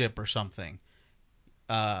on the ship or something.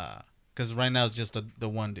 Because right now it's just the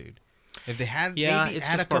one dude. If they had maybe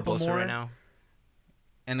add a couple more right now.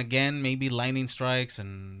 And again, maybe lightning strikes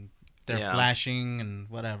and they're flashing and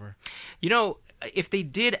whatever. You know, if they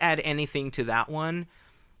did add anything to that one,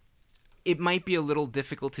 it might be a little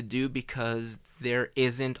difficult to do because there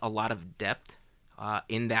isn't a lot of depth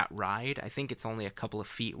in that ride. I think it's only a couple of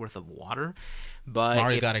feet worth of water. But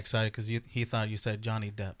Mario got excited because he thought you said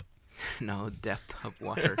Johnny Depp. No, depth of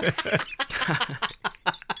water.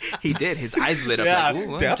 He did. His eyes lit up. Yeah, like,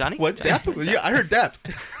 ooh, Depp? Johnny? What Depp? Yeah, I heard Depp.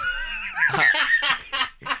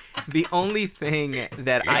 The only thing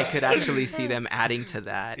that I could actually see them adding to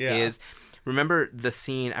that is, remember the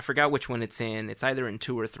scene, I forgot which one it's in. It's either in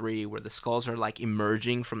 2 or 3 where the skulls are like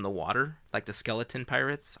emerging from the water, like the skeleton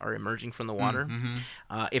pirates are emerging from the water.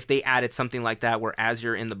 If they added something like that where as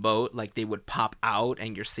you're in the boat, like they would pop out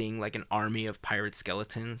and you're seeing like an army of pirate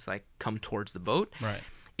skeletons like come towards the boat. Right.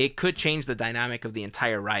 It could change the dynamic of the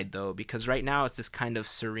entire ride though, because right now it's this kind of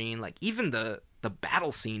serene, like even the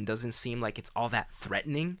battle scene doesn't seem like it's all that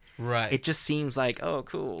threatening. Right. It just seems like, oh,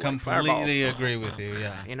 cool. Completely like agree with you,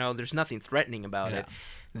 yeah. You know, there's nothing threatening about it.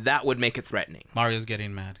 That would make it threatening. Mario's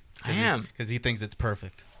getting mad. I am. Because he thinks it's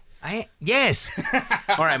perfect. Yes.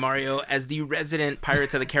 All right, Mario, as the resident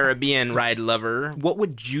Pirates of the Caribbean ride lover, what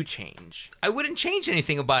would you change? I wouldn't change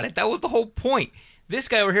anything about it. That was the whole point. This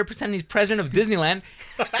guy over here pretending he's president of Disneyland,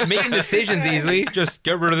 making decisions easily. Just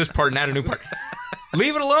get rid of this part and add a new part.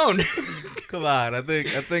 Leave it alone. Come on, I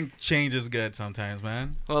think change is good sometimes,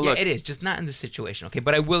 man. Well, Yeah, look, it is. Just not in this situation, okay?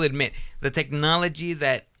 But I will admit, the technology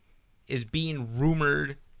that is being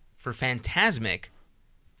rumored for Fantasmic,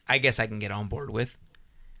 I guess I can get on board with.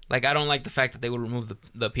 Like, I don't like the fact that they would remove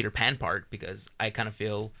the Peter Pan part because I kind of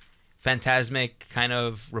feel Fantasmic kind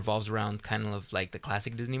of revolves around kind of like the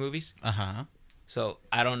classic Disney movies. Uh-huh. So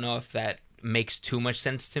I don't know if that makes too much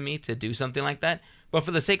sense to me to do something like that. But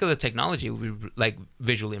for the sake of the technology, it would be like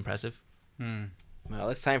visually impressive. well,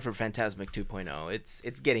 it's time for Fantasmic 2.0.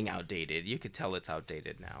 It's getting outdated. You could tell it's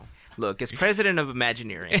outdated now. Look, as president of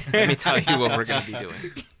Imagineering, let me tell you what we're going to be doing.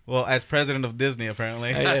 Well, as president of Disney,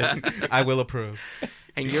 apparently, I will approve.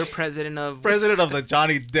 And you're president of... President of the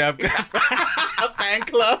Johnny Depp fan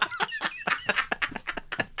club.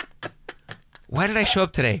 Why did I show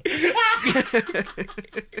up today?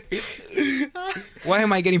 Why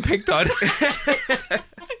am I getting picked on?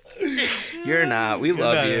 You're not. We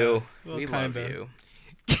love not, you. well, We kinda. love you.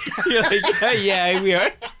 You're like, yeah, we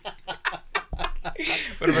are.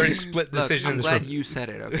 What a very split Look, decision in I'm this glad room. you said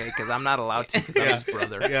it, okay? Because I'm not allowed to because I'm his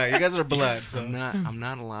brother. Yeah, you guys are blood. So. I'm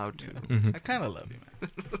not allowed to. I kind of love you,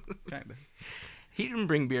 man. Kind of. He didn't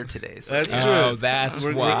bring beer today. So That's Oh, true. that's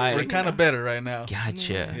we're, why. We're kind of better right now.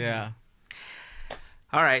 Gotcha. Yeah.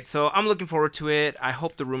 All right, so I'm looking forward to it. I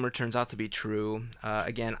hope the rumor turns out to be true.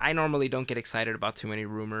 Again, I normally don't get excited about too many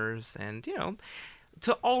rumors, and you know,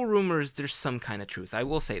 to all rumors, there's some kind of truth. I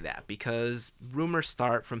will say that because rumors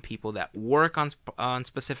start from people that work on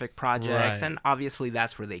specific projects, Right. and obviously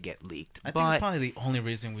that's where they get leaked. I think But it's probably the only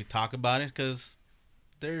reason we talk about it because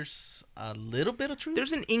there's a little bit of truth.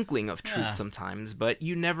 there's an inkling of truth Yeah. sometimes, but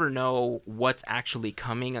you never know what's actually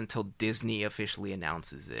coming until Disney officially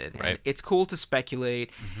announces it. And Right. it's cool to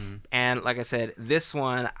speculate. And like I said, this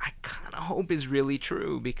one I kind of hope is really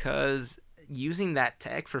true because using that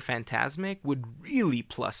tech for Fantasmic would really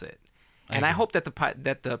plus it. And I hope that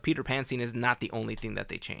the Peter Pan scene is not the only thing that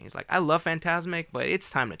they change. Like I love Fantasmic, but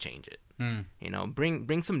it's time to change it. You know,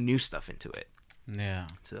 bring some new stuff into it. Yeah.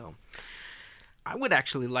 So I would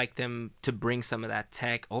actually like them to bring some of that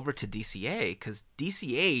tech over to DCA because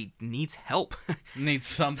DCA needs help. Needs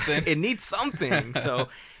something. It needs something. So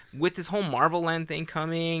with this whole Marvel Land thing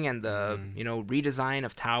coming and the you know redesign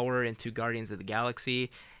of Tower into Guardians of the Galaxy,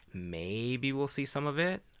 maybe we'll see some of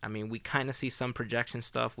it. I mean, we kind of see some projection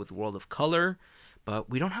stuff with World of Color, but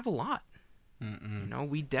we don't have a lot. You know,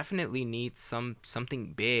 we definitely need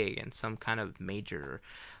something big and some kind of major.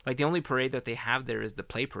 Like the only parade that they have there is the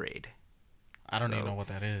Play Parade. I don't So, even know what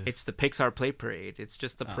that is. It's the Pixar Play Parade. It's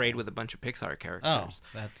just a parade with a bunch of Pixar characters. Oh,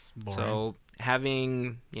 that's boring. So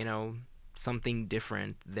having, you know, something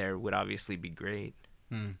different there would obviously be great.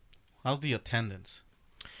 How's the attendance?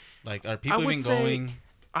 Like, are people even going?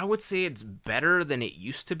 I would say it's better than it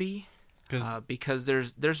used to be. Because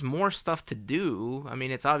there's more stuff to do. I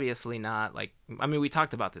mean, it's obviously not like, I mean, we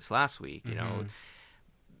talked about this last week, you know,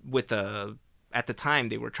 with at the time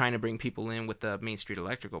they were trying to bring people in with the Main Street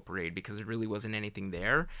Electrical Parade because there really wasn't anything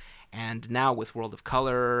there. And now with World of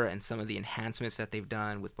Color and some of the enhancements that they've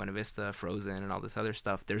done with Buena Vista, Frozen, and all this other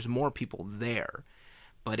stuff, there's more people there.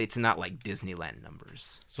 But it's not like Disneyland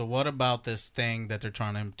numbers. So what about this thing that they're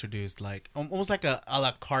trying to introduce, like almost like a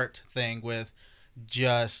la carte thing with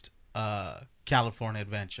just California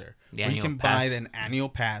Adventure, where you can buy an annual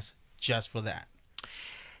pass just for that?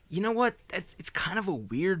 You know what? It's kind of a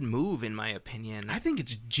weird move, in my opinion. I think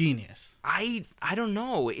it's genius. I don't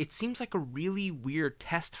know. It seems like a really weird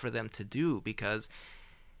test for them to do because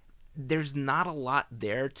there's not a lot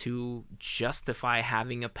there to justify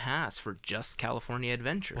having a pass for just California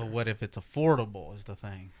Adventure. Well, what if it's affordable is the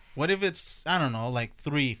thing? What if it's, I don't know, like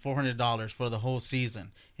 $400 for the whole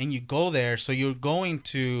season, and you go there, so you're going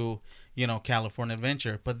to, you know, California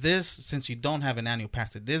Adventure, but this, since you don't have an annual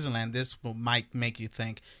pass to Disneyland, this might make you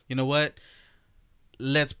think, you know what,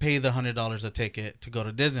 let's pay the $100 a ticket to go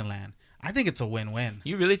to Disneyland. I think it's a win-win.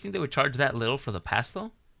 You really think they would charge that little for the pass,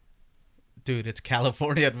 though? Dude, it's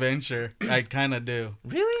California Adventure. I kind of do.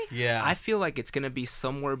 Really? Yeah. I feel like it's going to be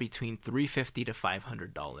somewhere between $350 to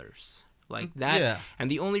 $500. Like that. Yeah. And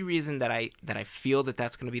the only reason that I feel that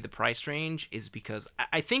that's going to be the price range is because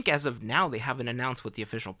I think as of now they haven't announced what the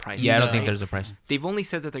official price is. Yeah, I don't think there's a price. They've only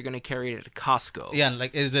said that they're going to carry it at Costco. Yeah,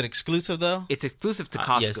 like, is it exclusive though? It's exclusive to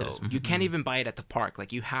Costco. Yes, it is. You can't even buy it at the park.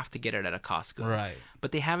 Like, you have to get it at a Costco. Right.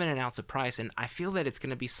 But they haven't announced a price, and I feel that it's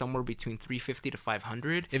going to be somewhere between $350 to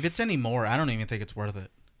 $500. If it's any more, I don't even think it's worth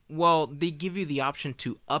it. Well, they give you the option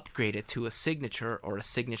to upgrade it to a Signature or a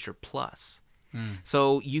Signature Plus.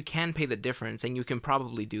 So you can pay the difference, and you can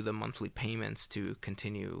probably do the monthly payments to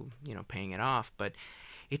continue, you know, paying it off. But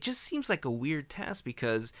it just seems like a weird test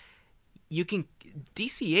because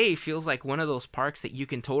DCA feels like one of those parks that you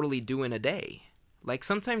can totally do in a day. Like,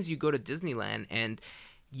 sometimes you go to Disneyland and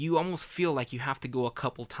you almost feel like you have to go a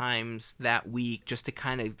couple times that week just to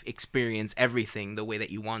kind of experience everything the way that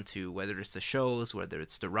you want to, whether it's the shows, whether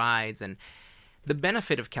it's the rides. And the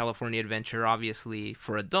benefit of California Adventure, obviously,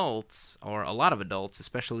 for adults, or a lot of adults,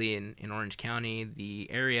 especially in Orange County, the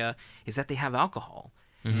area, is that they have alcohol.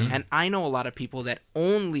 Mm-hmm. And I know a lot of people that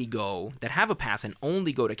have a pass and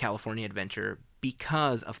only go to California Adventure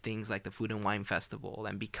because of things like the Food and Wine Festival,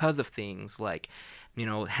 and because of things like, you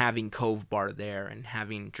know, having Cove Bar there and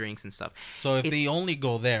having drinks and stuff. So if they only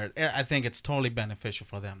go there, I think it's totally beneficial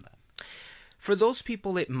for them then. For those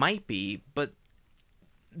people, it might be, but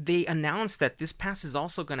they announced that this pass is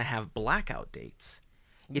also going to have blackout dates.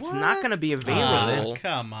 It's not going to be available.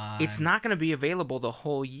 Come on. It's not going to be available the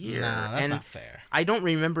whole year. Nah, that's not fair. I don't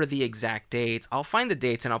remember the exact dates. I'll find the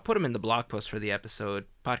dates and I'll put them in the blog post for the episode,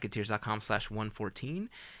 podcateers.com/114.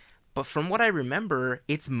 But from what I remember,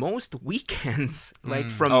 it's most weekends, like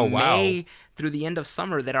from May through the end of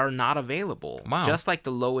summer, that are not available. Wow. Just like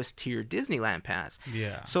the lowest tier Disneyland pass.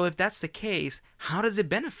 Yeah. So if that's the case, how does it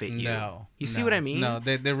benefit you? No. You see what I mean? No,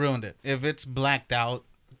 they ruined it. If it's blacked out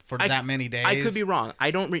for that many days. I could be wrong.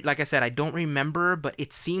 I don't like I said, I don't remember, but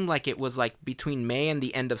it seemed like it was like between May and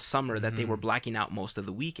the end of summer that they were blacking out most of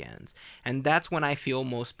the weekends. And that's when I feel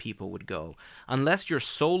most people would go. Unless you're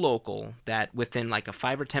so local that within like a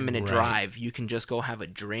 5 or 10 minute drive, you can just go have a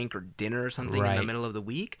drink or dinner or something in the middle of the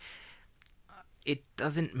week. It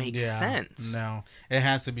doesn't make sense. No, it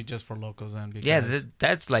has to be just for locals then. Because... Yeah,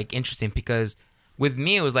 that's like interesting because with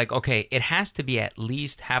me, it was like, okay, it has to be at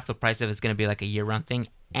least half the price if it's going to be like a year-round thing.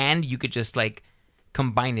 And you could just like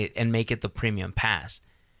combine it and make it the premium pass.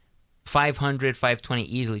 $500, $520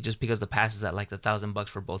 easily, just because the pass is at like $1,000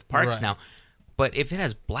 for both parks now. But if it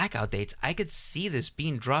has blackout dates, I could see this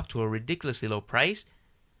being dropped to a ridiculously low price.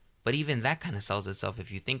 But even that kind of sells itself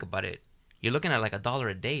if you think about it. You're looking at like $1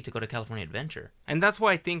 a day to go to California Adventure. And that's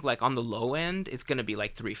why I think like on the low end, it's going to be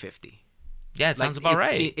like $350. Yeah, it sounds about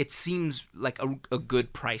right. It seems like a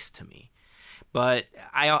good price to me. But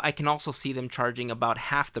I can also see them charging about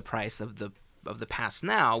half the price of the pass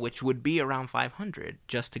now, which would be around $500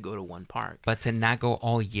 just to go to one park. But to not go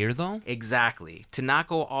all year, though? Exactly. To not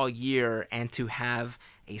go all year and to have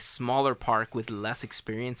a smaller park with less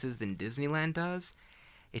experiences than Disneyland does,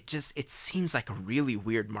 it seems like a really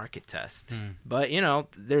weird market test. But, you know,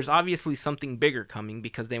 there's obviously something bigger coming,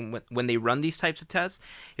 because when they run these types of tests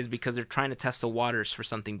is because they're trying to test the waters for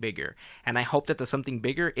something bigger. And I hope that the something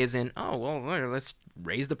bigger isn't, oh, well, let's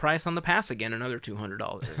raise the price on the pass again, another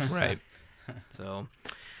 $200. Right. So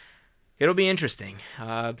it'll be interesting.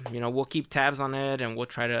 You know, we'll keep tabs on it, and we'll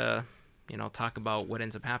try to, talk about what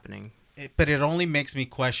ends up happening. But it only makes me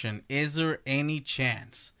question: is there any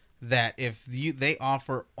chance that if they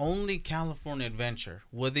offer only California Adventure,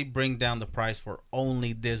 would they bring down the price for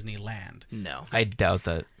only Disneyland? No. I doubt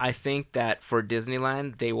that. I think that for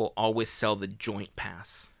Disneyland, they will always sell the joint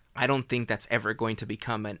pass. I don't think that's ever going to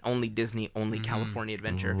become an only Disney, only California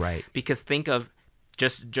Adventure. Right. Because think of,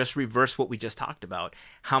 just reverse what we just talked about.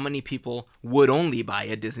 How many people would only buy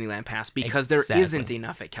a Disneyland pass because there isn't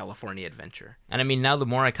enough at California Adventure? And I mean, now the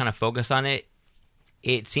more I kind of focus on it,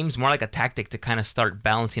 it seems more like a tactic to kind of start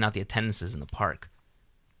balancing out the attendances in the park.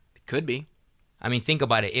 It could be. I mean, think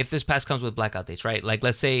about it. If this pass comes with blackout dates, right? Like,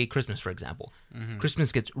 let's say Christmas, for example.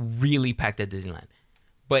 Christmas gets really packed at Disneyland.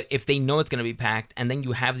 But if they know it's going to be packed, and then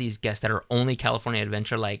you have these guests that are only California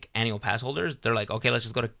Adventure, like, annual pass holders, they're like, okay, let's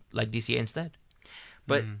just go to, like, DCA instead.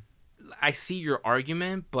 But I see your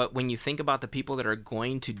argument, but when you think about the people that are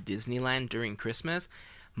going to Disneyland during Christmas,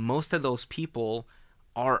 most of those people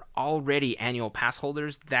are already annual pass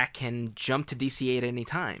holders that can jump to DCA at any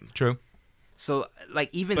time. True. So, like,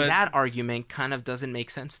 even that argument kind of doesn't make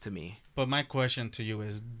sense to me. But my question to you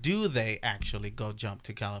is, do they actually go jump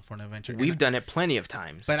to California Adventure? We've done it plenty of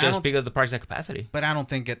times. But Just because the park's at capacity. But I don't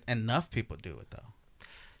think enough people do it, though.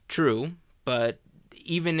 True, but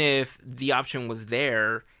even if the option was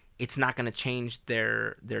there, it's not going to change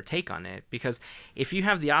their take on it. Because if you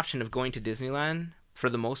have the option of going to Disneyland, for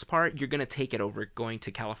the most part, you're going to take it over going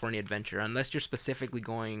to California Adventure, unless you're specifically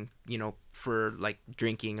going, for like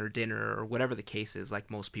drinking or dinner or whatever the case is, like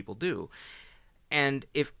most people do. And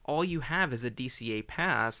if all you have is a DCA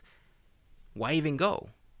pass, why even go?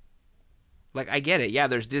 Like, I get it. Yeah,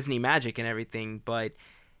 there's Disney magic and everything, but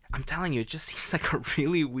I'm telling you, it just seems like a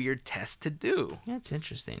really weird test to do. Yeah, it's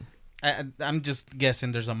interesting. I'm just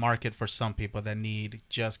guessing there's a market for some people that need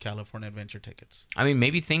just California Adventure tickets. I mean,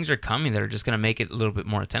 maybe things are coming that are just going to make it a little bit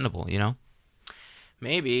more attainable,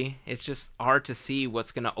 Maybe. It's just hard to see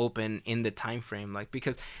what's going to open in the time frame. Like,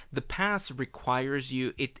 because the pass requires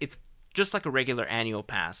you, it's just like a regular annual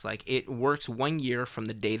pass. Like, it works 1 year from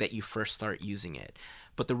the day that you first start using it.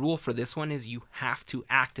 But the rule for this one is you have to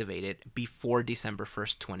activate it before December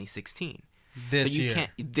 1st, 2016. This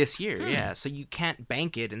year, yeah. So you can't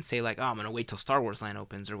bank it and say, like, oh, I'm going to wait till Star Wars Land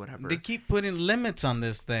opens or whatever. They keep putting limits on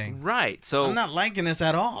this thing. Right. So I'm not liking this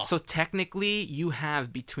at all. So technically, you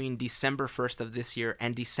have between December 1st of this year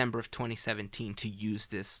and December of 2017 to use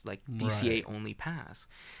this, like, DCA-only pass.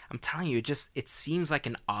 I'm telling you, it seems like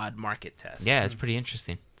an odd market test. Yeah, it's pretty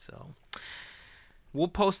interesting. So we'll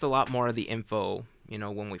post a lot more of the info,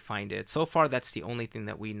 when we find it. So far, that's the only thing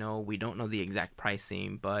that we know. We don't know the exact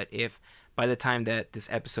pricing, but if by the time that this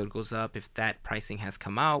episode goes up, if that pricing has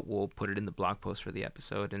come out, we'll put it in the blog post for the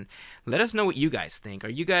episode. And let us know what you guys think. Are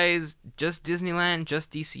you guys just Disneyland,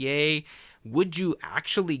 just DCA? Would you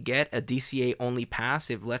actually get a DCA only pass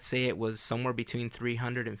if, let's say, it was somewhere between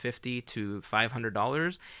 $350 to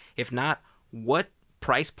 $500? If not, what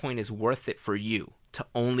price point is worth it for you to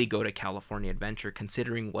only go to California Adventure,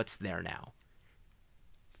 considering what's there now?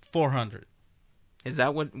 $400. Is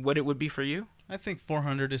that what it would be for you? I think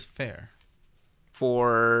 $400 is fair.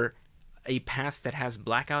 For a pass that has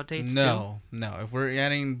blackout dates? No. If we're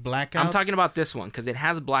adding blackouts, I'm talking about this one because it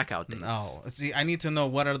has blackout dates. No, see, I need to know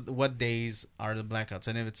what days are the blackouts,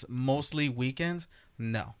 and if it's mostly weekends,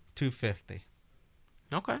 no, $250.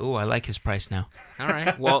 Okay. Ooh, I like his price now. All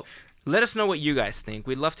right. Well, let us know what you guys think.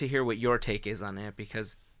 We'd love to hear what your take is on it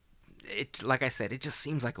because it, like I said, it just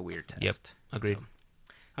seems like a weird test. Yep. Agreed. So.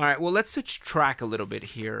 All right, well, let's switch track a little bit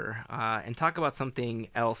here and talk about something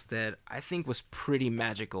else that I think was pretty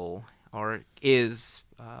magical, or is,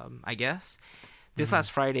 I guess. This last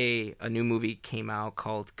Friday, a new movie came out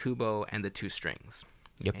called Kubo and the Two Strings.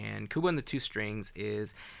 Yep. And Kubo and the Two Strings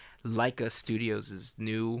is Laika Studios'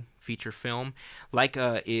 new feature film.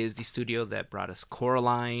 Laika is the studio that brought us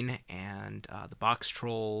Coraline and The Box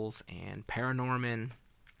Trolls and Paranorman.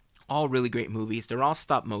 All really great movies. They're all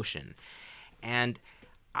stop motion. And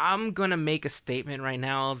I'm going to make a statement right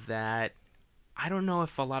now that I don't know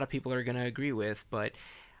if a lot of people are going to agree with, but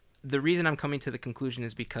the reason I'm coming to the conclusion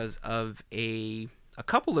is because of a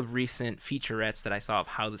couple of recent featurettes that I saw of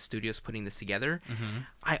how the studio's putting this together.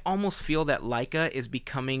 I almost feel that Laika is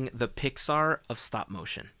becoming the Pixar of stop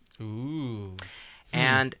motion. Ooh.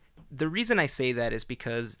 And the reason I say that is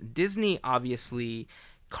because Disney obviously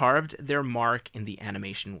carved their mark in the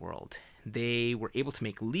animation world. They were able to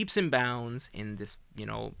make leaps and bounds in this,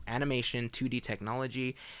 animation 2D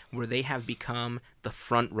technology where they have become the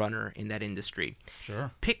front runner in that industry.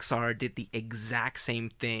 Sure. Pixar did the exact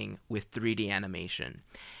same thing with 3D animation.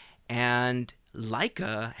 And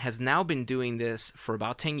Leica has now been doing this for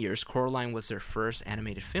about 10 years. Coraline was their first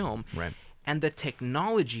animated film. Right. And the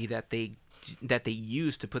technology that they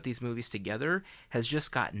use to put these movies together has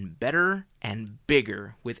just gotten better and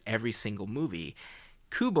bigger with every single movie.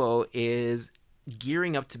 Kubo is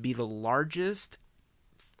gearing up to be the largest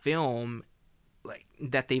film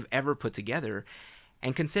that they've ever put together.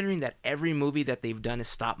 And considering that every movie that they've done is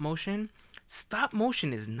stop motion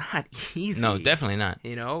is not easy. No, definitely not.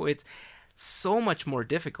 You know, it's so much more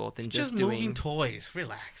difficult than It's just moving doing toys.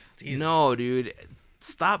 Relax. It's easy. No, dude.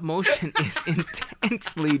 Stop motion is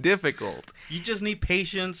intensely difficult. You just need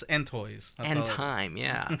patience and toys. That's And all it is. time,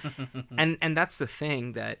 yeah. and that's the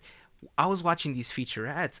thing, that I was watching these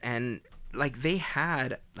featurettes, and like they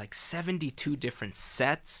had like 72 different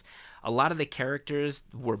sets. A lot of the characters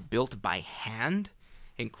were built by hand,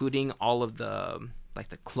 including all of the like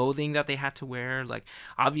the clothing that they had to wear, like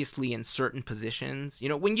obviously in certain positions. You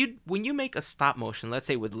know, when you make a stop motion, let's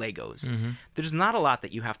say with Legos, there's not a lot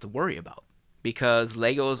that you have to worry about, because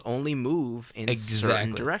Legos only move in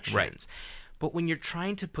certain directions. Right. But when you're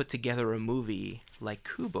trying to put together a movie like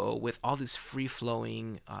Kubo with all this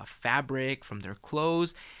free-flowing fabric from their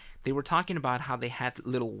clothes, they were talking about how they had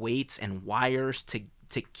little weights and wires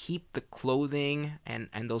to keep the clothing and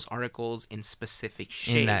those articles in specific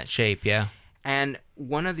shape. In that shape, yeah. And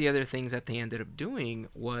one of the other things that they ended up doing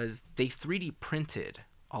was they 3D printed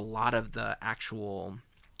a lot of the actual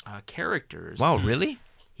characters. Wow, really?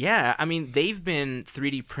 Yeah, I mean, they've been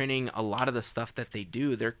 3D printing a lot of the stuff that they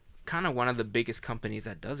do. They're kind of one of the biggest companies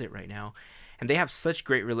that does it right now. And they have such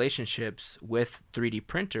great relationships with 3D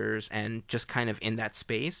printers and just kind of in that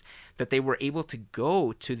space that they were able to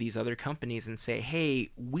go to these other companies and say,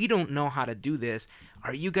 hey, we don't know how to do this.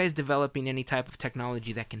 Are you guys developing any type of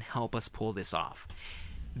technology that can help us pull this off?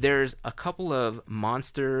 There's a couple of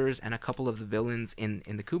monsters and a couple of the villains in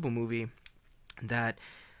the Kubo movie that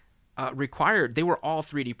required, they were all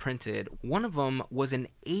 3D printed. One of them was an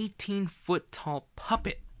 18-foot tall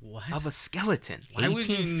puppet. What? Of a skeleton. Why would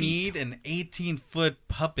you 18 feet. need an 18-foot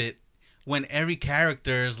puppet when every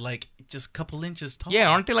character is like just a couple inches tall? Yeah,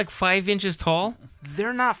 aren't they like 5 inches tall?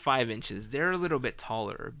 They're not 5 inches. They're a little bit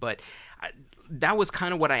taller, but that was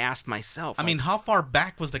kind of what I asked myself. I mean, how far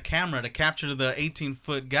back was the camera to capture the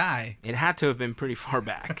 18-foot guy? It had to have been pretty far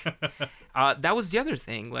back. That was the other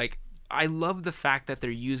thing. Like, I love the fact that they're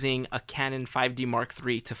using a Canon 5D Mark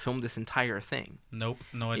III to film this entire thing. Nope,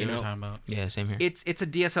 no idea what you're talking about. Yeah, same here. It's a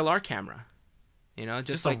DSLR camera. You know,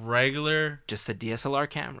 Just like a regular. just a DSLR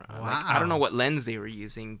camera. Wow. Like, I don't know what lens they were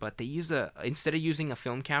using, but they used instead of using a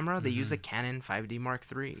film camera, they used a Canon 5D Mark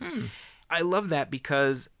III. I love that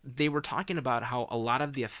because they were talking about how a lot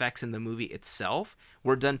of the effects in the movie itself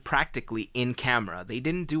were done practically in camera. They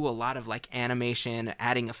didn't do a lot of like animation,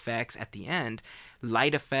 adding effects at the end.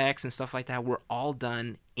 Light effects and stuff like that were all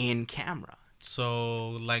done in camera.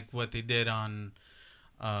 So, like what they did on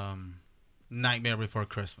Nightmare Before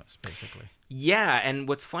Christmas, basically. Yeah, and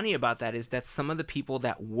what's funny about that is that some of the people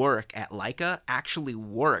that work at Leica actually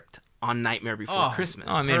worked on Nightmare Before Christmas.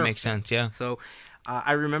 Oh, I mean, it makes sense, yeah. So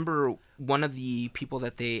I remember one of the people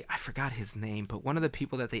that I forgot his name, but one of the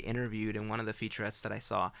people that they interviewed in one of the featurettes that I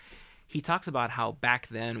saw, he talks about how back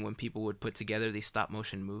then when people would put together these stop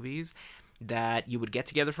motion movies, that you would get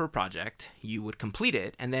together for a project, you would complete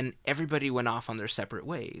it, and then everybody went off on their separate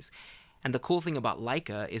ways. And the cool thing about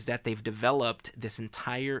Leica is that they've developed this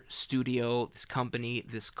entire studio, this company,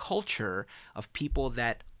 this culture of people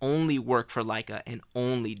that only work for Leica and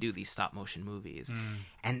only do these stop motion movies.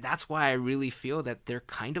 And that's why I really feel that they're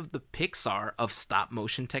kind of the Pixar of stop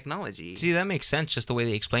motion technology. See, that makes sense just the way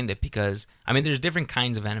they explained it, because, I mean, there's different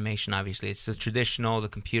kinds of animation, obviously. It's the traditional, the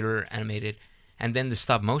computer animated, and then the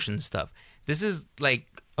stop motion stuff. This is like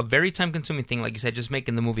a very time-consuming thing, like you said, just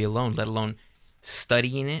making the movie alone, let alone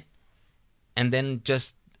studying it, and then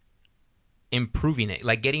just improving it,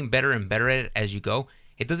 like getting better and better at it as you go.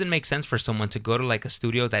 It doesn't make sense for someone to go to like a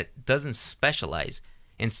studio that doesn't specialize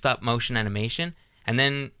in stop motion animation and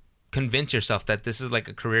then convince yourself that this is like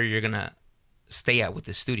a career you're going to stay at with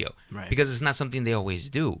the studio. Right. Because it's not something they always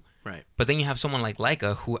do. Right. But then you have someone like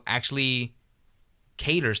Leica who actually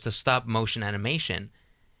caters to stop motion animation.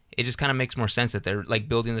 It just kind of makes more sense that they're like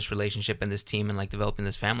building this relationship and this team and like developing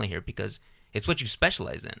this family here, because it's what you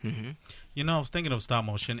specialize in. Mm-hmm. You know, I was thinking of stop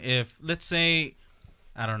motion. If, let's say,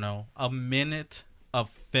 I don't know, a minute of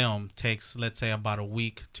film takes, let's say, about a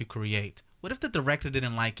week to create. What if the director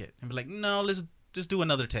didn't like it and be like, no, let's just do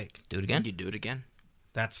another take? Do it again? You do it again.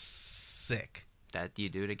 That's sick. That you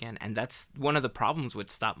do it again. And that's one of the problems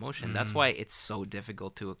with stop motion. That's why it's so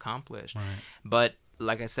difficult to accomplish. Right. But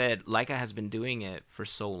like I said, Leica has been doing it for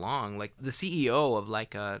so long. Like the CEO of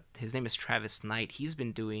Leica, his name is Travis Knight. He's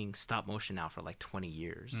been doing stop motion now for like 20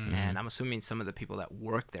 years. And I'm assuming some of the people that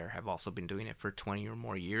work there have also been doing it for 20 or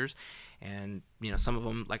more years. And, some of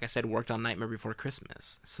them, like I said, worked on Nightmare Before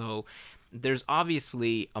Christmas. So there's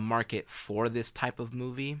obviously a market for this type of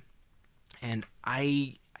movie. And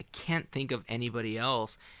I can't think of anybody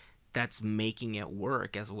else that's making it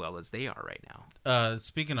work as well as they are right now.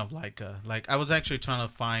 Speaking of Leica, like I was actually trying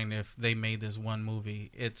to find if they made this one movie.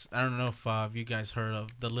 I don't know if you guys heard of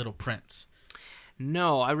The Little Prince.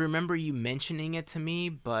 No, I remember you mentioning it to me,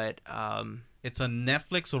 but it's a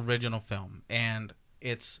Netflix original film, and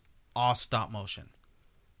it's all stop motion.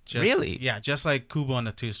 Really? Yeah, just like Kubo and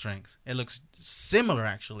the Two Strings. It looks similar,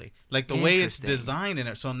 actually, like the way it's designed in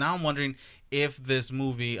it. So now I'm wondering if this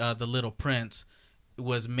movie, The Little Prince,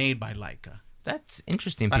 was made by Leica. That's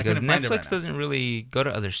interesting But I because couldn't find it right Netflix now. doesn't really go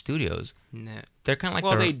to other studios. no. They're kind of like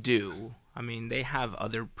Well, they do. I mean, they have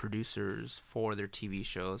other producers for their TV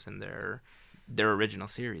shows and their original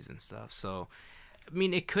series and stuff. So, I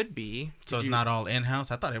mean, it could be. So it's not all in-house?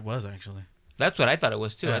 I thought it was, actually. That's what I thought it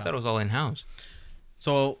was too. Yeah. I thought it was all in house.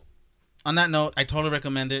 So, on that note, I totally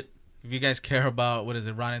recommend it. If you guys care about,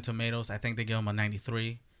 Rotten Tomatoes, I think they give them a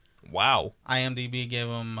 93. Wow. IMDb gave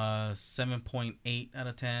them a 7.8 out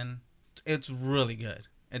of 10. It's really good.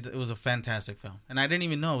 It was a fantastic film. And I didn't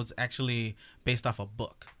even know it was actually based off a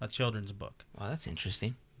book, a children's book. Wow, that's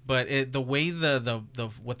interesting. But the way the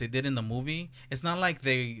what they did in the movie, it's not like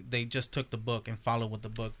they just took the book and followed what the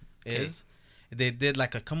book is. They did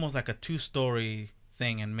almost like a 2-story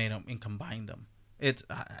thing and made them and combined them. It's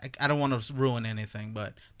I don't want to ruin anything,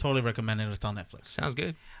 but totally recommend it. It's on Netflix. Sounds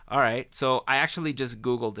good. All right. So I actually just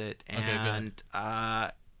Googled it, Okay, and good.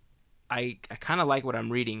 I kind of like what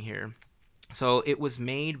I'm reading here. So it was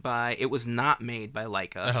not made by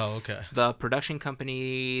Leica. Oh, okay. The production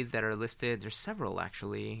company that are listed, there's several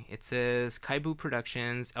actually. It says Kaibu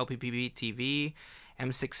Productions, LPPB TV,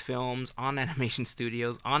 M6 Films, On Animation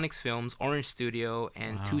Studios, Onyx Films, Orange Studio,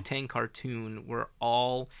 and 210 Cartoon were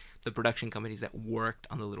all the production companies that worked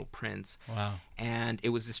on The Little Prince. Wow. And it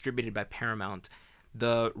was distributed by Paramount.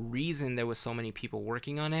 The reason there was so many people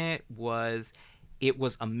working on it was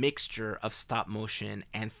a mixture of stop motion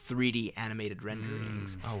and 3D animated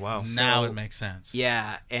renderings. Oh, wow. Now it makes sense.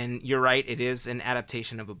 Yeah, and you're right. It is an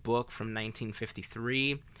adaptation of a book from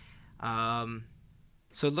 1953.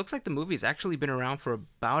 So it looks like the movie's actually been around for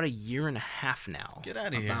about 1.5 years now. Get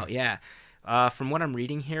out of here. Yeah. From what I'm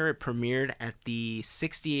reading here, it premiered at the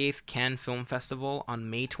 68th Cannes Film Festival on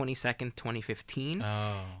May 22nd, 2015.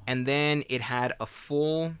 Oh. And then it had a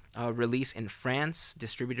full release in France,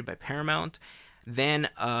 distributed by Paramount. Then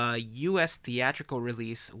a U.S. theatrical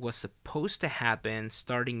release was supposed to happen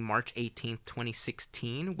starting March 18th,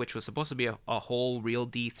 2016, which was supposed to be a whole real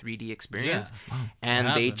 3D experience. Yeah. Wow. And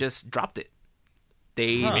What they happened? just dropped it.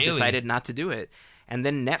 They Really? decided not to do it. And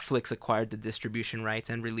then Netflix acquired the distribution rights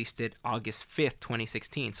and released it August 5th,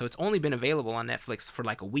 2016. So it's only been available on Netflix for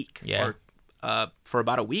like a week. Yeah. Or for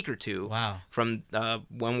about a week or two. Wow. From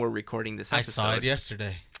when we're recording this episode. I saw it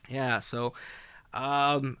yesterday. Yeah, so,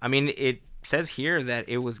 I mean, it says here that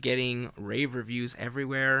it was getting rave reviews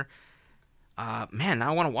everywhere. Man, now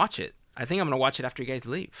I want to watch it. I think I'm going to watch it after you guys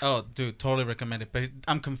leave. Oh, dude, totally recommend it. But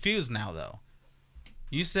I'm confused now, though.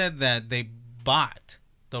 You said that they bought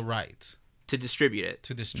the rights To distribute it.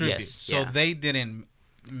 to distribute. Yes. So Yeah. they didn't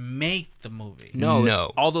make the movie. No, No.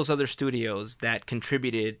 it's all those other studios that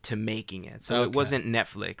contributed to making it. So it Okay. wasn't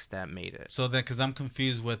Netflix that made it. So then, because I'm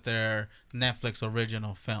confused with their Netflix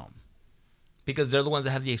original film. Because they're the ones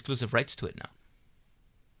that have the exclusive rights to it now.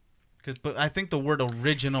 But I think the word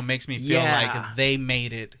original makes me feel Yeah. like they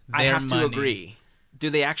made it. I Their have money. to agree. Do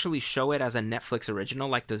they actually show it as a Netflix original?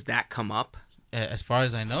 Like, does that come up? As far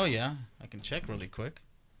as I know, yeah. I can check really quick.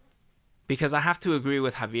 Because I have to agree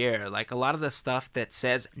with Javier. Like, a lot of the stuff that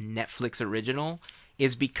says Netflix original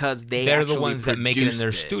is because they're the ones that make it in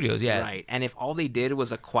their studios, yeah. Right. And if all they did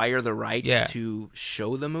was acquire the rights Yeah. to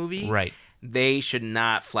show the movie, Right. they should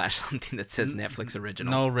not flash something that says Netflix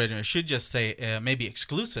original. No original. It should just say maybe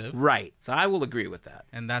exclusive. Right. So I will agree with that.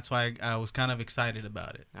 And that's why I was kind of excited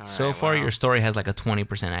about it. All So right, far, wow. your story has like a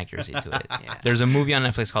 20% accuracy to it. Yeah. There's a movie on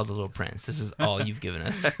Netflix called The Little Prince. This is all you've given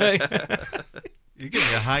us. You give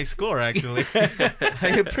me a high score, actually.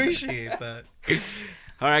 I appreciate that.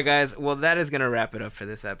 All right, guys. Well, that is going to wrap it up for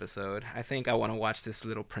this episode. I think I want to watch this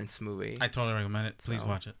Little Prince movie. I totally recommend it. Please So-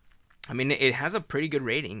 watch it. I mean, it has a pretty good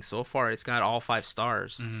rating so far. It's got all 5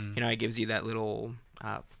 stars. Mhm. You know, it gives you that little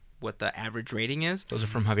what the average rating is. Those are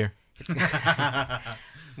from Javier.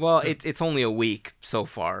 Well, it's only a week so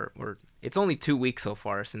far, or It's only 2 weeks so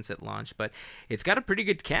far since it launched, but it's got a pretty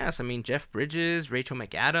good cast. I mean, Jeff Bridges, Rachel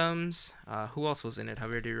McAdams. Who else was in it?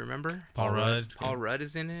 Javier, do you remember? Paul Rudd. Paul Rudd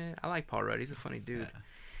is in it. I like Paul Rudd. He's a funny dude.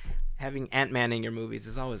 Having Ant-Man in your movies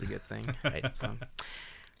is always a good thing. Right. So,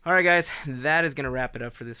 all right, guys. That is going to wrap it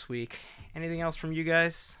up for this week. Anything else from you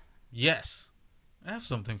guys? Yes. I have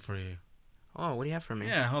something for you. Oh, what do you have for me?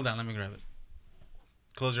 Yeah, hold on. Let me grab it.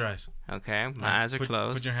 Close your eyes. Okay, my eyes are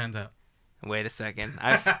closed. Put your hands out. Wait a second.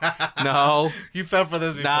 No. You fell for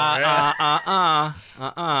this before.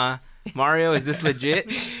 Mario, is this legit?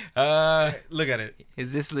 Look at it.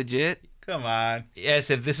 Is this legit? Come on. Yes,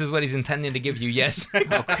 if this is what he's intending to give you, yes.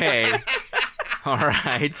 Okay. All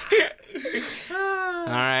right. All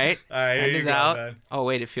right. All right, here Hand you is go, out. man. Oh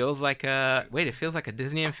wait, it feels like a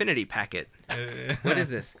Disney Infinity packet. What is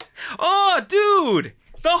this? Oh, dude,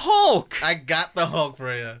 the Hulk. I got the Hulk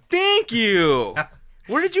for you. Thank you.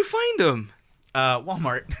 Where did you find him?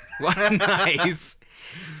 Walmart. Well, nice.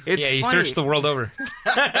 It's He funny. searched the world over.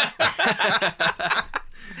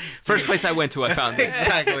 First place I went to, I found it.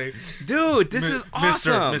 Exactly. Dude, this is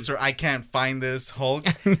awesome. Mister, I can't find this Hulk.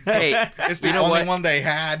 Hey, It's the you know only what? one they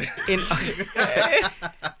had.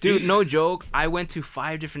 Dude, no joke. I went to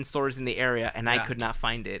 5 different stores in the area and I Yeah. could not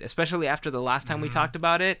find it. Especially after the last time we talked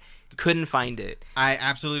about it, couldn't find it. I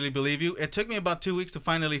absolutely believe you. It took me about 2 weeks to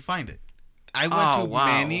finally find it. I went Oh, to wow.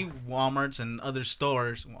 many Walmarts and other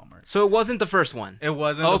stores. Walmart. So it wasn't the first one. It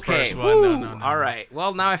wasn't Okay. the first one. Woo. No. All right.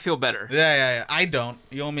 Well, now I feel better. Yeah. I don't.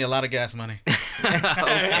 You owe me a lot of gas money.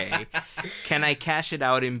 Okay. Can I cash it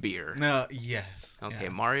out in beer? No. Yes. Okay, Yeah.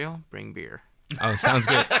 Mario, bring beer. Oh, sounds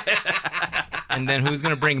good. And then who's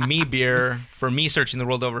going to bring me beer for me searching the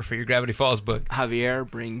world over for your Gravity Falls book? Javier,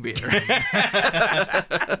 bring beer.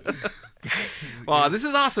 Wow, this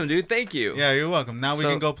is awesome, dude. Thank you. Yeah, you're welcome. Now we So,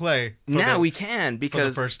 can go play. Now we can for the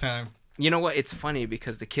because first time. you know what? It's funny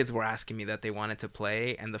because the kids were asking me that they wanted to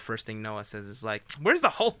play, and the first thing Noah says is like, "Where's the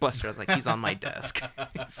Hulkbuster?" I was like, "He's on my desk."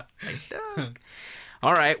 He's on my desk.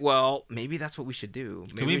 All right, well, maybe that's what we should do.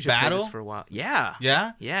 Maybe we should play battle? this for a while? Yeah.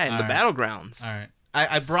 Yeah. Yeah, in All the right. battlegrounds. All right.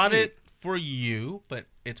 I brought Sweet. it for you, but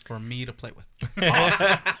it's for me to play with.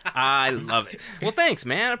 I love it. Well, thanks,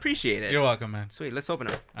 man. I appreciate it. You're welcome, man. Sweet. Let's open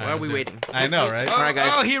it. Why All right, are let's we do it. waiting? I know, right? All right,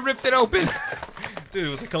 guys. Oh, he ripped it open. Dude, it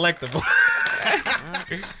was a collectible.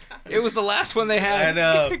 It was the last one they I had.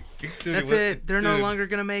 know. Dude, That's was- it. They're no dude, longer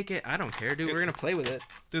gonna make it. I don't care, dude. We're gonna play with it.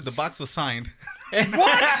 Dude, the box was signed.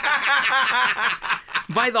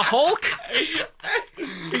 By the Hulk?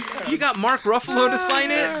 You got Mark Ruffalo to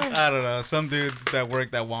sign it? I don't know. Some dude that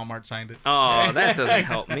worked at Walmart signed it. Oh, that doesn't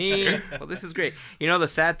help me. Well, this is great. You know, the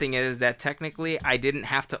sad thing is that technically I didn't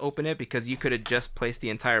have to open it because you could have just placed the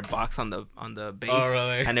entire box on the base, Oh,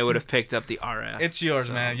 really? and it would have picked up the RF. It's yours,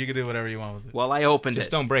 So- man. You can do whatever you want with it. Well, I opened Just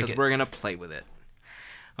it. don't break 'cause it. We're gonna play with it.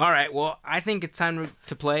 All right. Well, I think it's time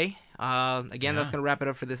to play. Again, that's Yeah. going to wrap it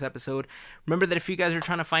up for this episode. Remember that if you guys are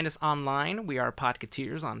trying to find us online, we are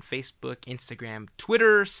Podcateers on Facebook, Instagram,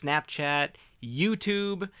 Twitter, Snapchat,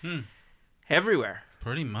 YouTube, everywhere.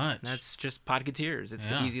 Pretty much. That's just Podcateers. It's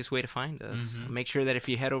Yeah. the easiest way to find us. Mhm. Make sure that if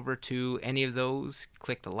you head over to any of those,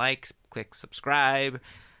 click the likes, click subscribe.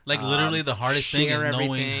 like literally the hardest thing is share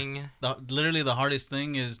knowing. everything. Literally the hardest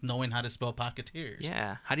thing is knowing how to spell Pocketeers.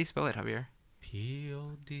 Yeah. How do you spell it, Javier?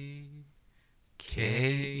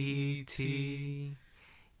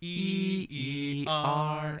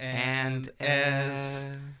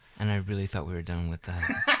 PODKEERS. And I really thought we were done with that.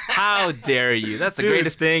 How dare you? That's the Dude,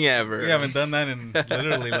 greatest thing ever. We haven't done that in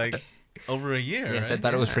literally like over a year. Yes, right? I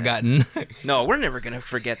thought it was Yeah. forgotten. No, we're never going to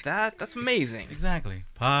forget that. That's amazing. Exactly.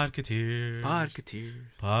 Podcateers. Podcateers.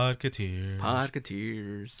 Podcateers.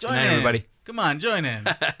 Podcateers. Join Good night, in. everybody. Come on, join in.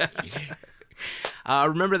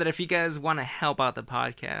 Remember that if you guys want to help out the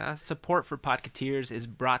podcast, support for Podcateers is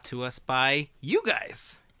brought to us by you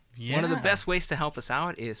guys. Yeah. One of the best ways to help us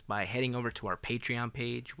out is by heading over to our Patreon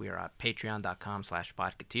page. We are at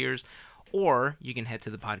patreon.com/podcateers. Or you can head to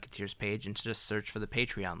the Podcateers page and just search for the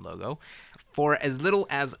Patreon logo. For as little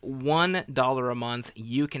as $1 a month,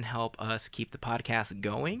 you can help us keep the podcast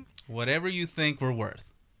going. Whatever you think we're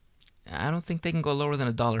worth. I don't think they can go lower than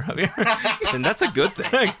 $1, Javier. And that's a good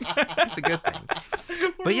thing. That's a good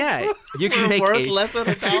thing. But yeah, you can make worth a... less than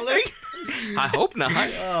 $1? I hope not.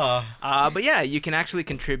 Oh. But yeah, you can actually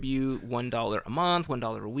contribute $1 a month,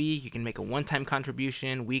 $1 a week. You can make a one-time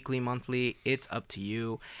contribution, weekly, monthly. It's up to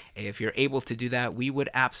you. If you're able to do that, we would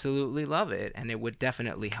absolutely love it, and it would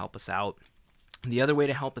definitely help us out. The other way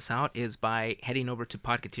to help us out is by heading over to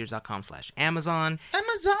podcateers.com/Amazon.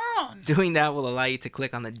 Amazon. Doing that will allow you to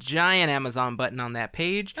click on the giant Amazon button on that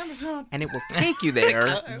page, Amazon. and it will take you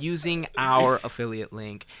there using our affiliate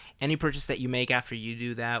link. Any purchase that you make after you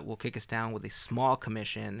do that will kick us down with a small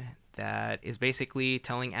commission that is basically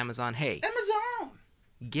telling Amazon, hey, Amazon.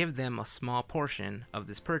 give them a small portion of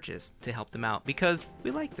this purchase to help them out because we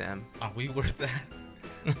like them. Are we worth that?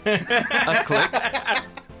 A click.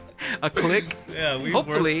 A click. Yeah,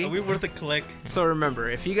 Hopefully. Are we worth a click? So remember,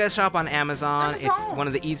 if you guys shop on Amazon, it's Amazon. one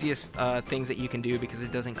of the easiest things that you can do because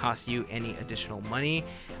it doesn't cost you any additional money.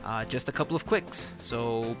 Just a couple of clicks.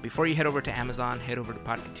 So before you head over to Amazon, head over to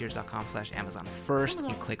podcateers.com/Amazon first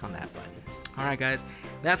and click on that button. All right, guys,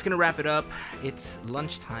 that's going to wrap it up. It's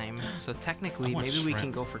lunchtime, so technically I want maybe we shrimp.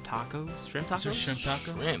 can go for tacos. Shrimp tacos? Is there shrimp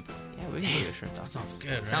taco? Shrimp. Yeah, we can do shrimp tacos. Sounds good,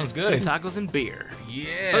 right? Sounds Shrimp good. tacos and beer.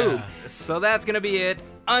 Yeah. Boom. So that's going to be it.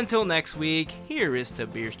 Until next week, here is to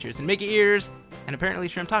Beers, Cheers, and Mickey Ears, and apparently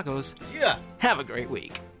shrimp tacos. Yeah. Have a great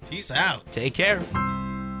week. Peace out. Take care.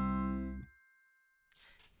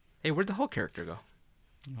 Hey, where'd the whole character go?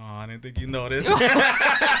 Oh, I didn't think you noticed.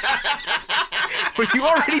 Were you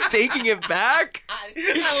already taking it back? I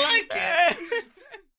like it.